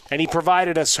 And he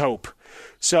provided us hope.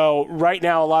 So right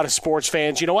now, a lot of sports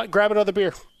fans, you know what? Grab another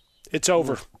beer. It's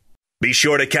over. Be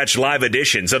sure to catch live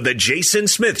editions of The Jason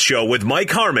Smith Show with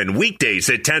Mike Harmon weekdays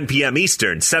at 10 p.m.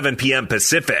 Eastern, 7 p.m.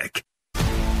 Pacific.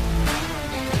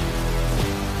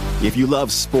 If you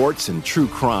love sports and true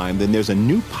crime, then there's a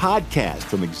new podcast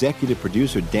from executive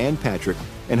producer Dan Patrick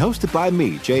and hosted by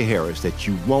me, Jay Harris, that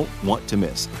you won't want to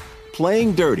miss.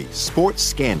 Playing Dirty: Sports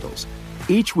Scandals.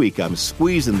 Each week, I'm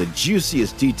squeezing the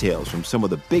juiciest details from some of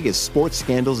the biggest sports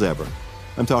scandals ever.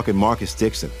 I'm talking Marcus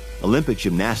Dixon, Olympic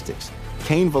gymnastics,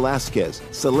 Cain Velasquez,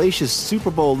 salacious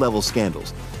Super Bowl-level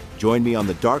scandals. Join me on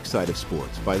the dark side of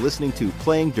sports by listening to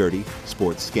Playing Dirty: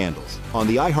 Sports Scandals on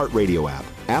the iHeartRadio app,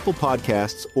 Apple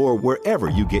Podcasts, or wherever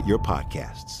you get your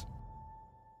podcasts.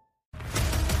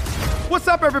 What's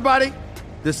up, everybody?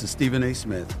 This is Stephen A.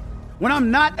 Smith. When I'm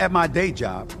not at my day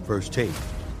job, First Take,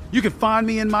 you can find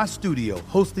me in my studio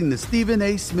hosting the Stephen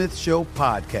A. Smith Show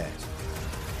podcast.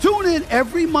 Tune in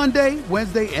every Monday,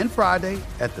 Wednesday, and Friday,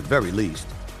 at the very least,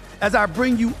 as I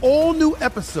bring you all new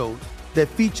episodes that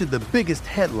feature the biggest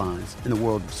headlines in the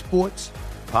world of sports,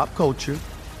 pop culture,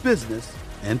 business,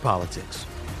 and politics.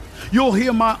 You'll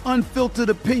hear my unfiltered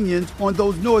opinions on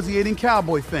those nauseating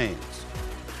Cowboy fans,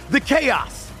 the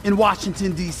chaos in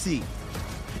Washington, D.C.,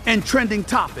 and trending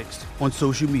topics on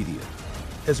social media,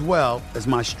 as well as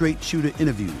my straight shooter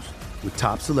interviews with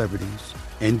top celebrities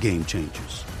and game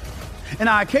changers. And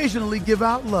I occasionally give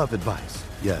out love advice.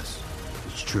 Yes,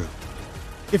 it's true.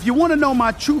 If you want to know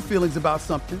my true feelings about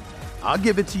something, I'll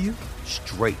give it to you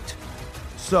straight.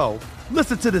 So,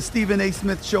 listen to the Stephen A.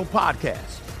 Smith Show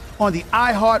podcast on the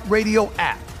iHeartRadio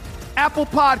app, Apple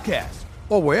Podcasts,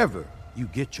 or wherever you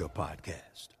get your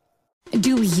podcast.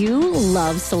 Do you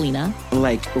love Selena?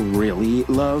 Like, really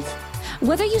love?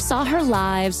 Whether you saw her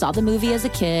live, saw the movie as a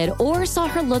kid, or saw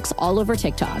her looks all over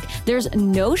TikTok, there's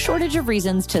no shortage of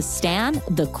reasons to stan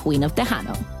the Queen of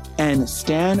Tejano. And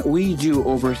Stan, we do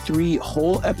over 3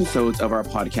 whole episodes of our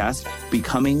podcast,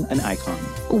 Becoming an Icon.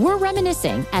 We're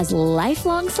reminiscing as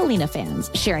lifelong Selena fans,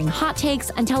 sharing hot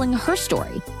takes and telling her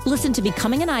story. Listen to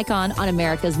Becoming an Icon on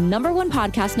America's #1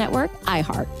 podcast network,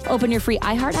 iHeart. Open your free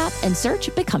iHeart app and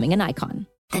search Becoming an Icon.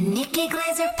 The Nikki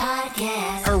Glaser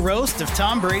Podcast. Her roast of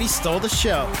Tom Brady stole the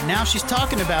show. Now she's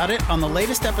talking about it on the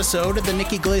latest episode of the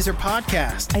Nikki Glaser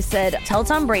Podcast. I said, tell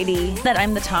Tom Brady that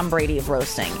I'm the Tom Brady of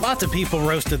roasting. Lots of people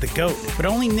roasted the GOAT, but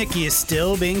only Nikki is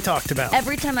still being talked about.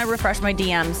 Every time I refresh my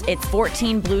DMs, it's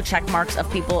 14 blue check marks of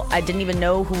people I didn't even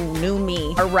know who knew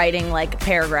me are writing like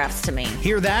paragraphs to me.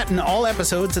 Hear that in all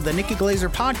episodes of the Nikki Glaser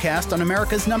Podcast on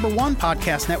America's #1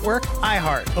 podcast network,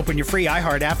 iHeart. Open your free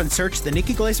iHeart app and search the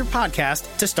Nikki Glaser Podcast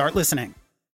to start listening.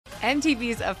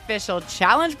 MTV's official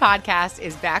Challenge podcast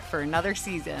is back for another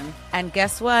season. And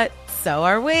guess what? So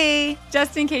are we.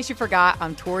 Just in case you forgot,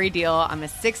 I'm Tori Deal. I'm a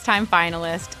 6-time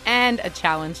finalist and a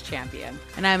Challenge champion.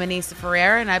 And I'm Anissa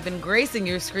Ferreira, and I've been gracing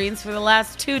your screens for the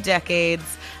last 2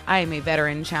 decades. I am a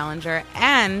veteran challenger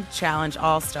and Challenge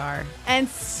All-Star. And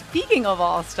speaking of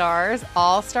All-Stars,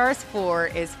 All-Stars 4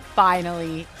 is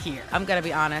finally here. I'm going to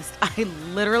be honest. I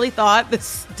literally thought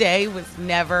this day was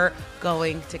never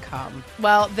going to come.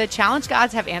 Well, the Challenge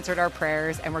gods have answered our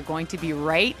prayers, and we're going to be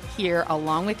right here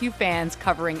along with you fans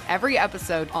covering every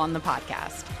episode on the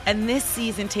podcast. And this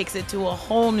season takes it to a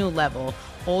whole new level.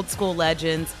 Old school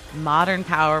legends, modern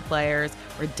power players,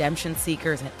 redemption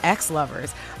seekers, and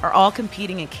ex-lovers are all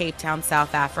competing in Cape Town,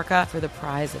 South Africa for the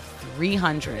prize of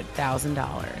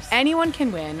 $300,000. Anyone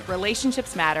can win,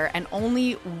 relationships matter, and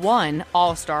only one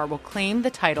All-Star will claim the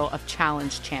title of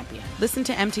Challenge champion. Listen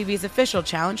to MTV's official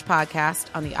Challenge podcast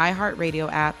on the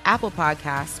iHeartRadio app, Apple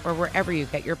Podcasts, or wherever you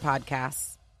get your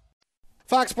podcasts.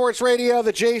 Fox Sports Radio,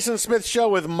 the Jason Smith Show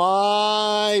with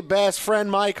my best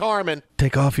friend Mike Harmon.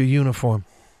 Take off your uniform.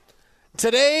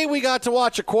 Today we got to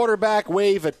watch a quarterback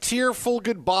wave a tearful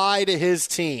goodbye to his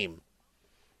team.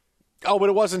 Oh, but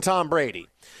it wasn't Tom Brady.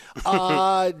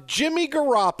 Jimmy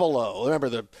Garoppolo. Remember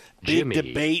the big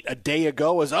debate a day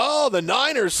ago was, the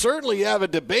Niners certainly have a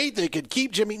debate. They could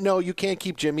keep Jimmy. No, you can't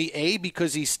keep Jimmy. A,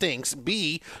 because he stinks.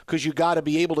 B, because you got to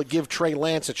be able to give Trey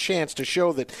Lance a chance to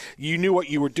show that you knew what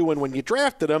you were doing when you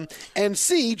drafted him. And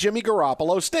C, Jimmy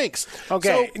Garoppolo stinks.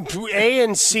 Okay, so, A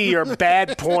and C are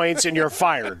bad points and you're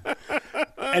fired.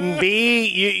 And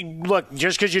B, look,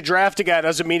 just because you draft a guy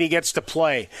doesn't mean he gets to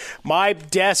play. My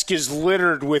desk is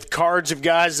littered with cards of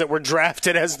guys that were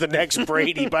drafted as the next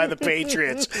Brady by the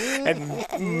Patriots,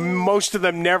 and most of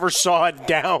them never saw it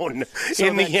down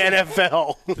in the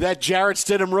NFL. That Jarrett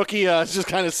Stidham rookie is just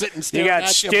kind of sitting staring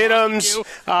at you. You got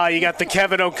Stidhams, you got the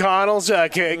Kevin O'Connells.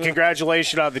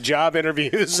 Congratulations on the job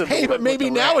interviews. Hey, but maybe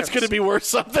now it's going to be worth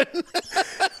something.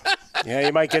 Yeah,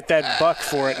 you might get that buck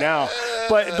for it now.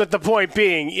 But the point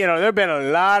being, there have been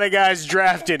a lot of guys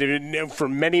drafted for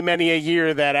many, many a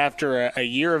year that after a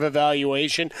year of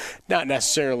evaluation, not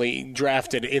necessarily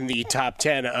drafted in the top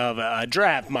 10 of a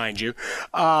draft, mind you,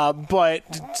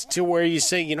 but to where you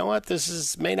say, you know what,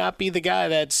 this may not be the guy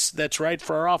that's right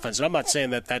for our offense. And I'm not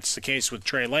saying that that's the case with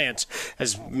Trey Lance,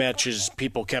 as much as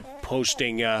people kept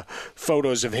posting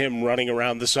photos of him running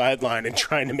around the sideline and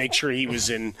trying to make sure he was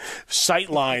in sight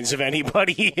lines of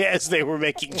anybody as they were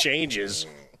making changes.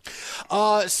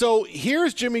 So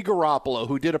here's Jimmy Garoppolo,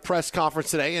 who did a press conference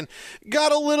today and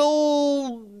got a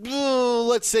little,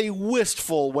 let's say,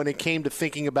 wistful when it came to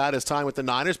thinking about his time with the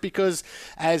Niners, because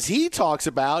as he talks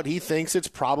about, he thinks it's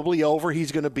probably over.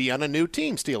 He's going to be on a new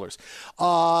team, Steelers.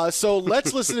 So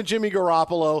let's listen to Jimmy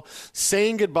Garoppolo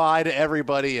saying goodbye to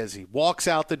everybody as he walks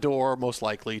out the door, most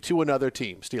likely, to another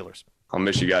team, Steelers. I'll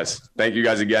miss you guys. Thank you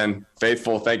guys again.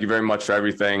 Faithful, thank you very much for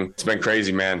everything. It's been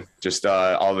crazy, man. Just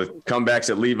all the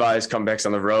comebacks at Levi's, comebacks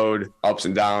on the road, ups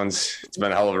and downs. It's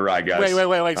been a hell of a ride, guys.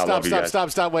 Wait.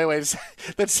 Stop. Wait.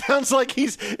 It sounds like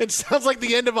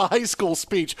the end of a high school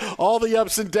speech. All the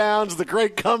ups and downs, the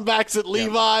great comebacks at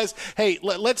Levi's. Hey,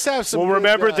 let's have some. Well,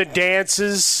 remember the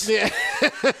dances. Yeah.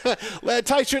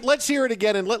 Ty-shirt, let's hear it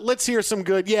again, and let's hear some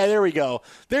good. Yeah, there we go.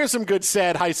 There's some good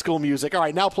sad high school music. All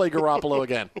right, now play Garoppolo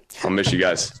again. I'll miss you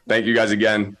guys. Thank you guys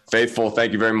again. Faithful,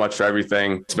 thank you very much for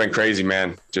everything. It's been crazy,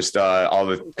 man. Just all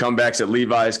the comebacks at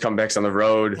Levi's, comebacks on the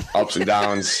road, ups and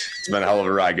downs. It's been a hell of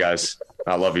a ride, guys.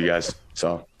 I love you guys.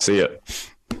 So, see ya.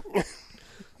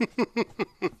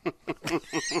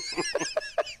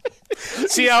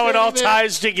 See how it all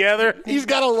ties together? He's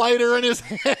got a lighter in his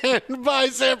hand by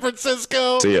San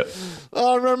Francisco. See ya.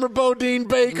 Oh, I remember Bodine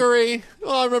Bakery.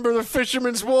 Oh, I remember the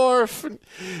Fisherman's Wharf,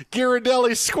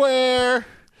 Ghirardelli Square.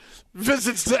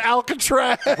 Visits to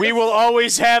Alcatraz. We will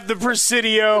always have the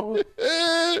Presidio.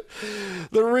 The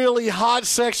really hot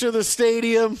section of the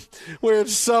stadium where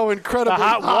it's so incredibly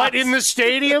hot. What in the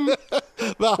stadium?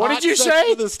 What did you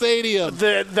say? Of the stadium.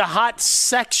 The hot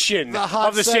section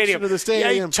of the stadium. Of the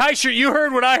stadium. Yeah, Ty-shirt, you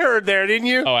heard what I heard there, didn't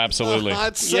you? Oh, absolutely. The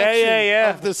hot section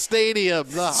of the stadium.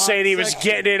 Saying he was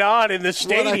getting it on in the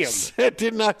stadium. I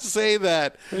did not say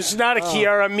that. It's not a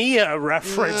Kiara Mia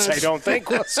reference, I don't think,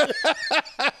 was it?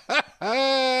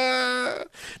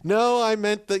 No, I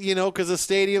meant that, because the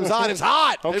stadium's hot. It's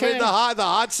hot. Okay. I meant the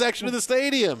hot section of the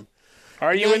stadium.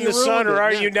 Are you in the sun or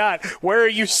are you not? Where are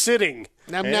you sitting?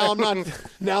 Now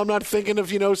I'm not thinking of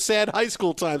sad high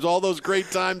school times. All those great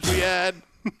times we had.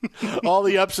 All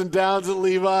the ups and downs at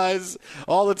Levi's,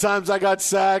 all the times I got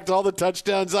sacked, all the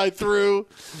touchdowns I threw.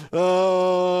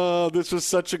 Oh, this was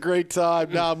such a great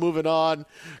time. Now I'm moving on,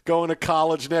 going to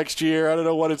college next year. I don't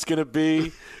know what it's going to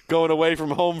be. Going away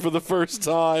from home for the first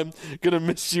time. Going to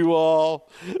miss you all.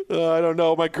 I don't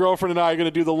know. My girlfriend and I are going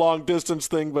to do the long distance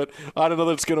thing, but I don't know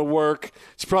that it's going to work.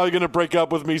 She's probably going to break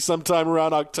up with me sometime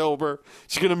around October.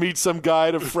 She's going to meet some guy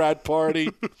at a frat party.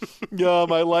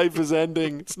 My life is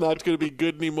ending. It's not going to be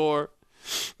good anymore.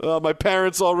 My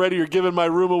parents already are giving my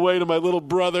room away to my little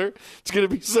brother. It's going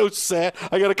to be so sad.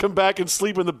 I got to come back and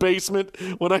sleep in the basement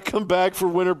when I come back for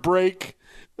winter break.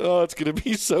 Oh, it's going to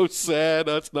be so sad.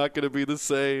 It's not going to be the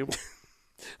same.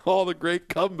 All the great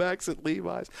comebacks at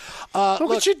Levi's. Look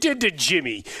what you did to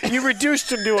Jimmy. You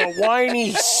reduced him to a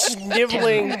whiny,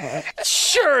 sniveling.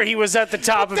 Sure, he was at the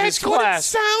top of his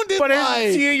class. That's what it sounded but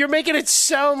like. You're making it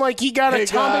sound like he got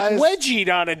atomic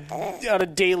wedgied on a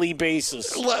daily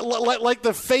basis. Like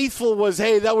the Faithful was,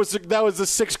 hey, that was the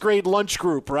 6th grade lunch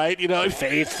group, right?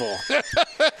 Faithful.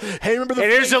 Hey, remember the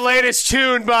here's the latest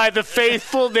tune by the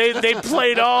Faithful. They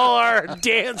played all our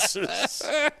dances.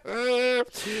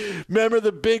 Remember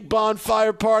the big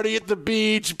bonfire party at the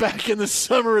beach back in the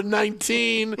summer of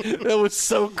 19? That was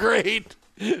so great.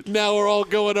 Now we're all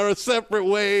going our separate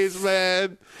ways,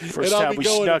 man. First time we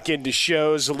snuck into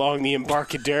shows along the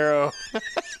Embarcadero.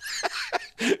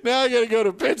 Now I got to go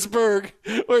to Pittsburgh,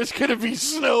 where it's going to be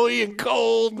snowy and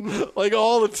cold, like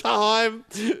all the time.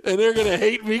 And they're going to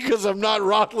hate me because I'm not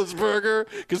Roethlisberger,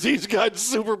 because he's got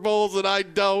Super Bowls and I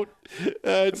don't.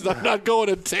 I'm not going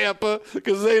to Tampa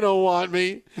because they don't want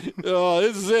me. Oh,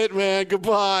 this is it, man.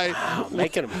 Goodbye. Wow,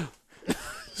 making them.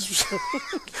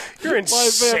 You're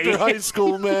insane. Life after high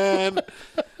school, man.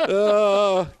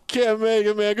 Can't make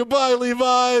it, man. Goodbye,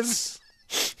 Levi's.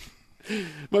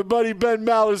 My buddy Ben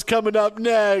Maller's coming up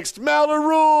next. Maller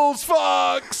rules,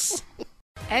 Fox.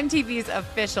 MTV's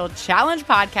official Challenge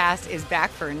podcast is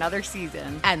back for another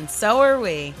season. And so are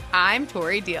we. I'm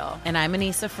Tori Deal. And I'm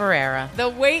Anissa Ferreira. The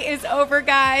wait is over,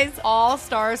 guys. All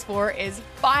Stars 4 is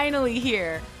finally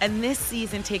here. And this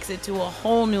season takes it to a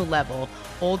whole new level.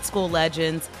 Old school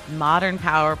legends, modern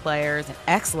power players, and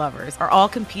ex-lovers are all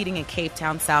competing in Cape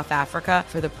Town, South Africa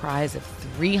for the prize of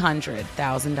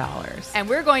 $300,000. And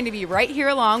we're going to be right here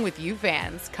along with you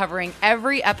fans, covering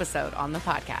every episode on the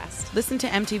podcast. Listen to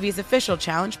MTV's official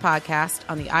Challenge podcast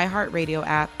on the iHeartRadio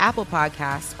app, Apple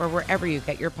Podcasts, or wherever you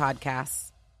get your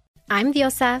podcasts. I'm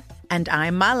Diosa. And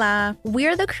I'm Mala.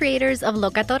 We're the creators of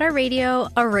Locatora Radio,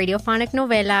 a radiophonic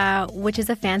novela, which is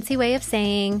a fancy way of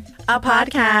saying a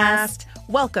podcast.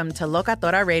 Welcome to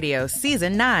Locatora Radio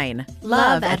Season 9.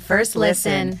 Love at First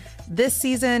Listen. This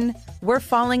season, we're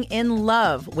falling in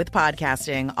love with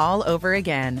podcasting all over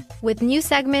again. With new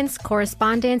segments,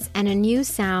 correspondence, and a new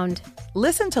sound.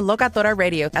 Listen to Locatora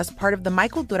Radio as part of the My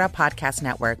Cultura Podcast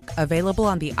Network. Available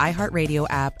on the iHeartRadio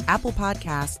app, Apple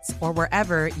Podcasts, or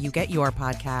wherever you get your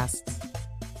podcasts.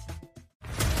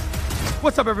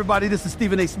 What's up, everybody? This is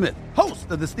Stephen A. Smith, host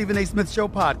of the Stephen A. Smith Show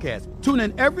podcast. Tune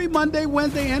in every Monday,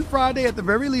 Wednesday, and Friday at the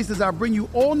very least as I bring you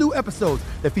all new episodes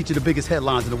that feature the biggest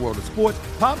headlines in the world of sports,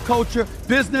 pop culture,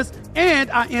 business, and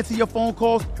I answer your phone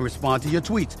calls and respond to your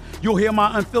tweets. You'll hear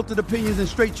my unfiltered opinions and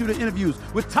straight-shooter interviews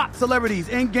with top celebrities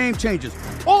and game changers.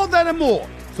 All that and more.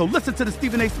 So listen to the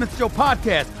Stephen A. Smith Show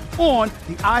podcast on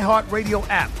the iHeartRadio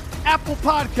app, Apple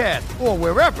Podcasts, or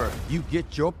wherever you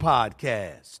get your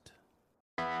podcast.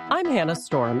 I'm Hannah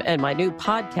Storm, and my new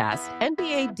podcast,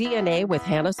 NBA DNA with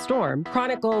Hannah Storm,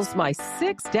 chronicles my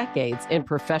 6 decades in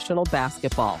professional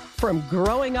basketball. From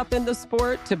growing up in the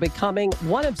sport to becoming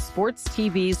one of sports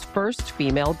TV's first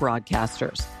female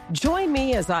broadcasters. Join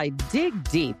me as I dig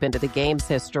deep into the game's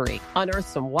history, unearth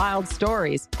some wild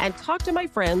stories, and talk to my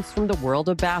friends from the world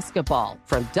of basketball,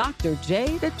 from Dr.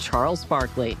 J to Charles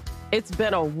Barkley. It's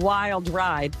been a wild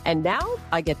ride, and now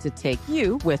I get to take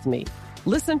you with me.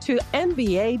 Listen to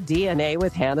NBA DNA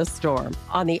with Hannah Storm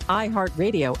on the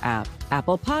iHeartRadio app,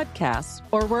 Apple Podcasts,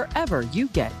 or wherever you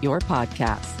get your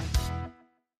podcasts.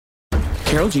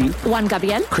 Karol G, Juan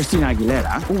Gabriel, Christina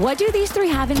Aguilera. What do these three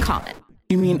have in common?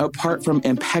 You mean apart from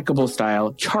impeccable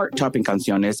style, chart-topping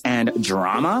canciones, and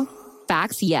drama?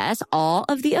 Facts, yes, all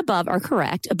of the above are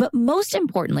correct, but most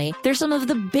importantly, they're some of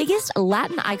the biggest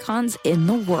Latin icons in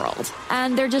the world.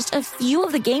 And they're just a few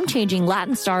of the game-changing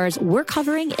Latin stars we're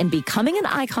covering in Becoming an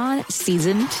Icon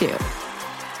Season 2.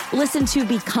 Listen to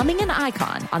Becoming an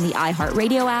Icon on the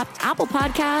iHeartRadio app, Apple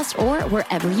Podcasts, or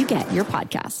wherever you get your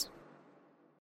podcasts.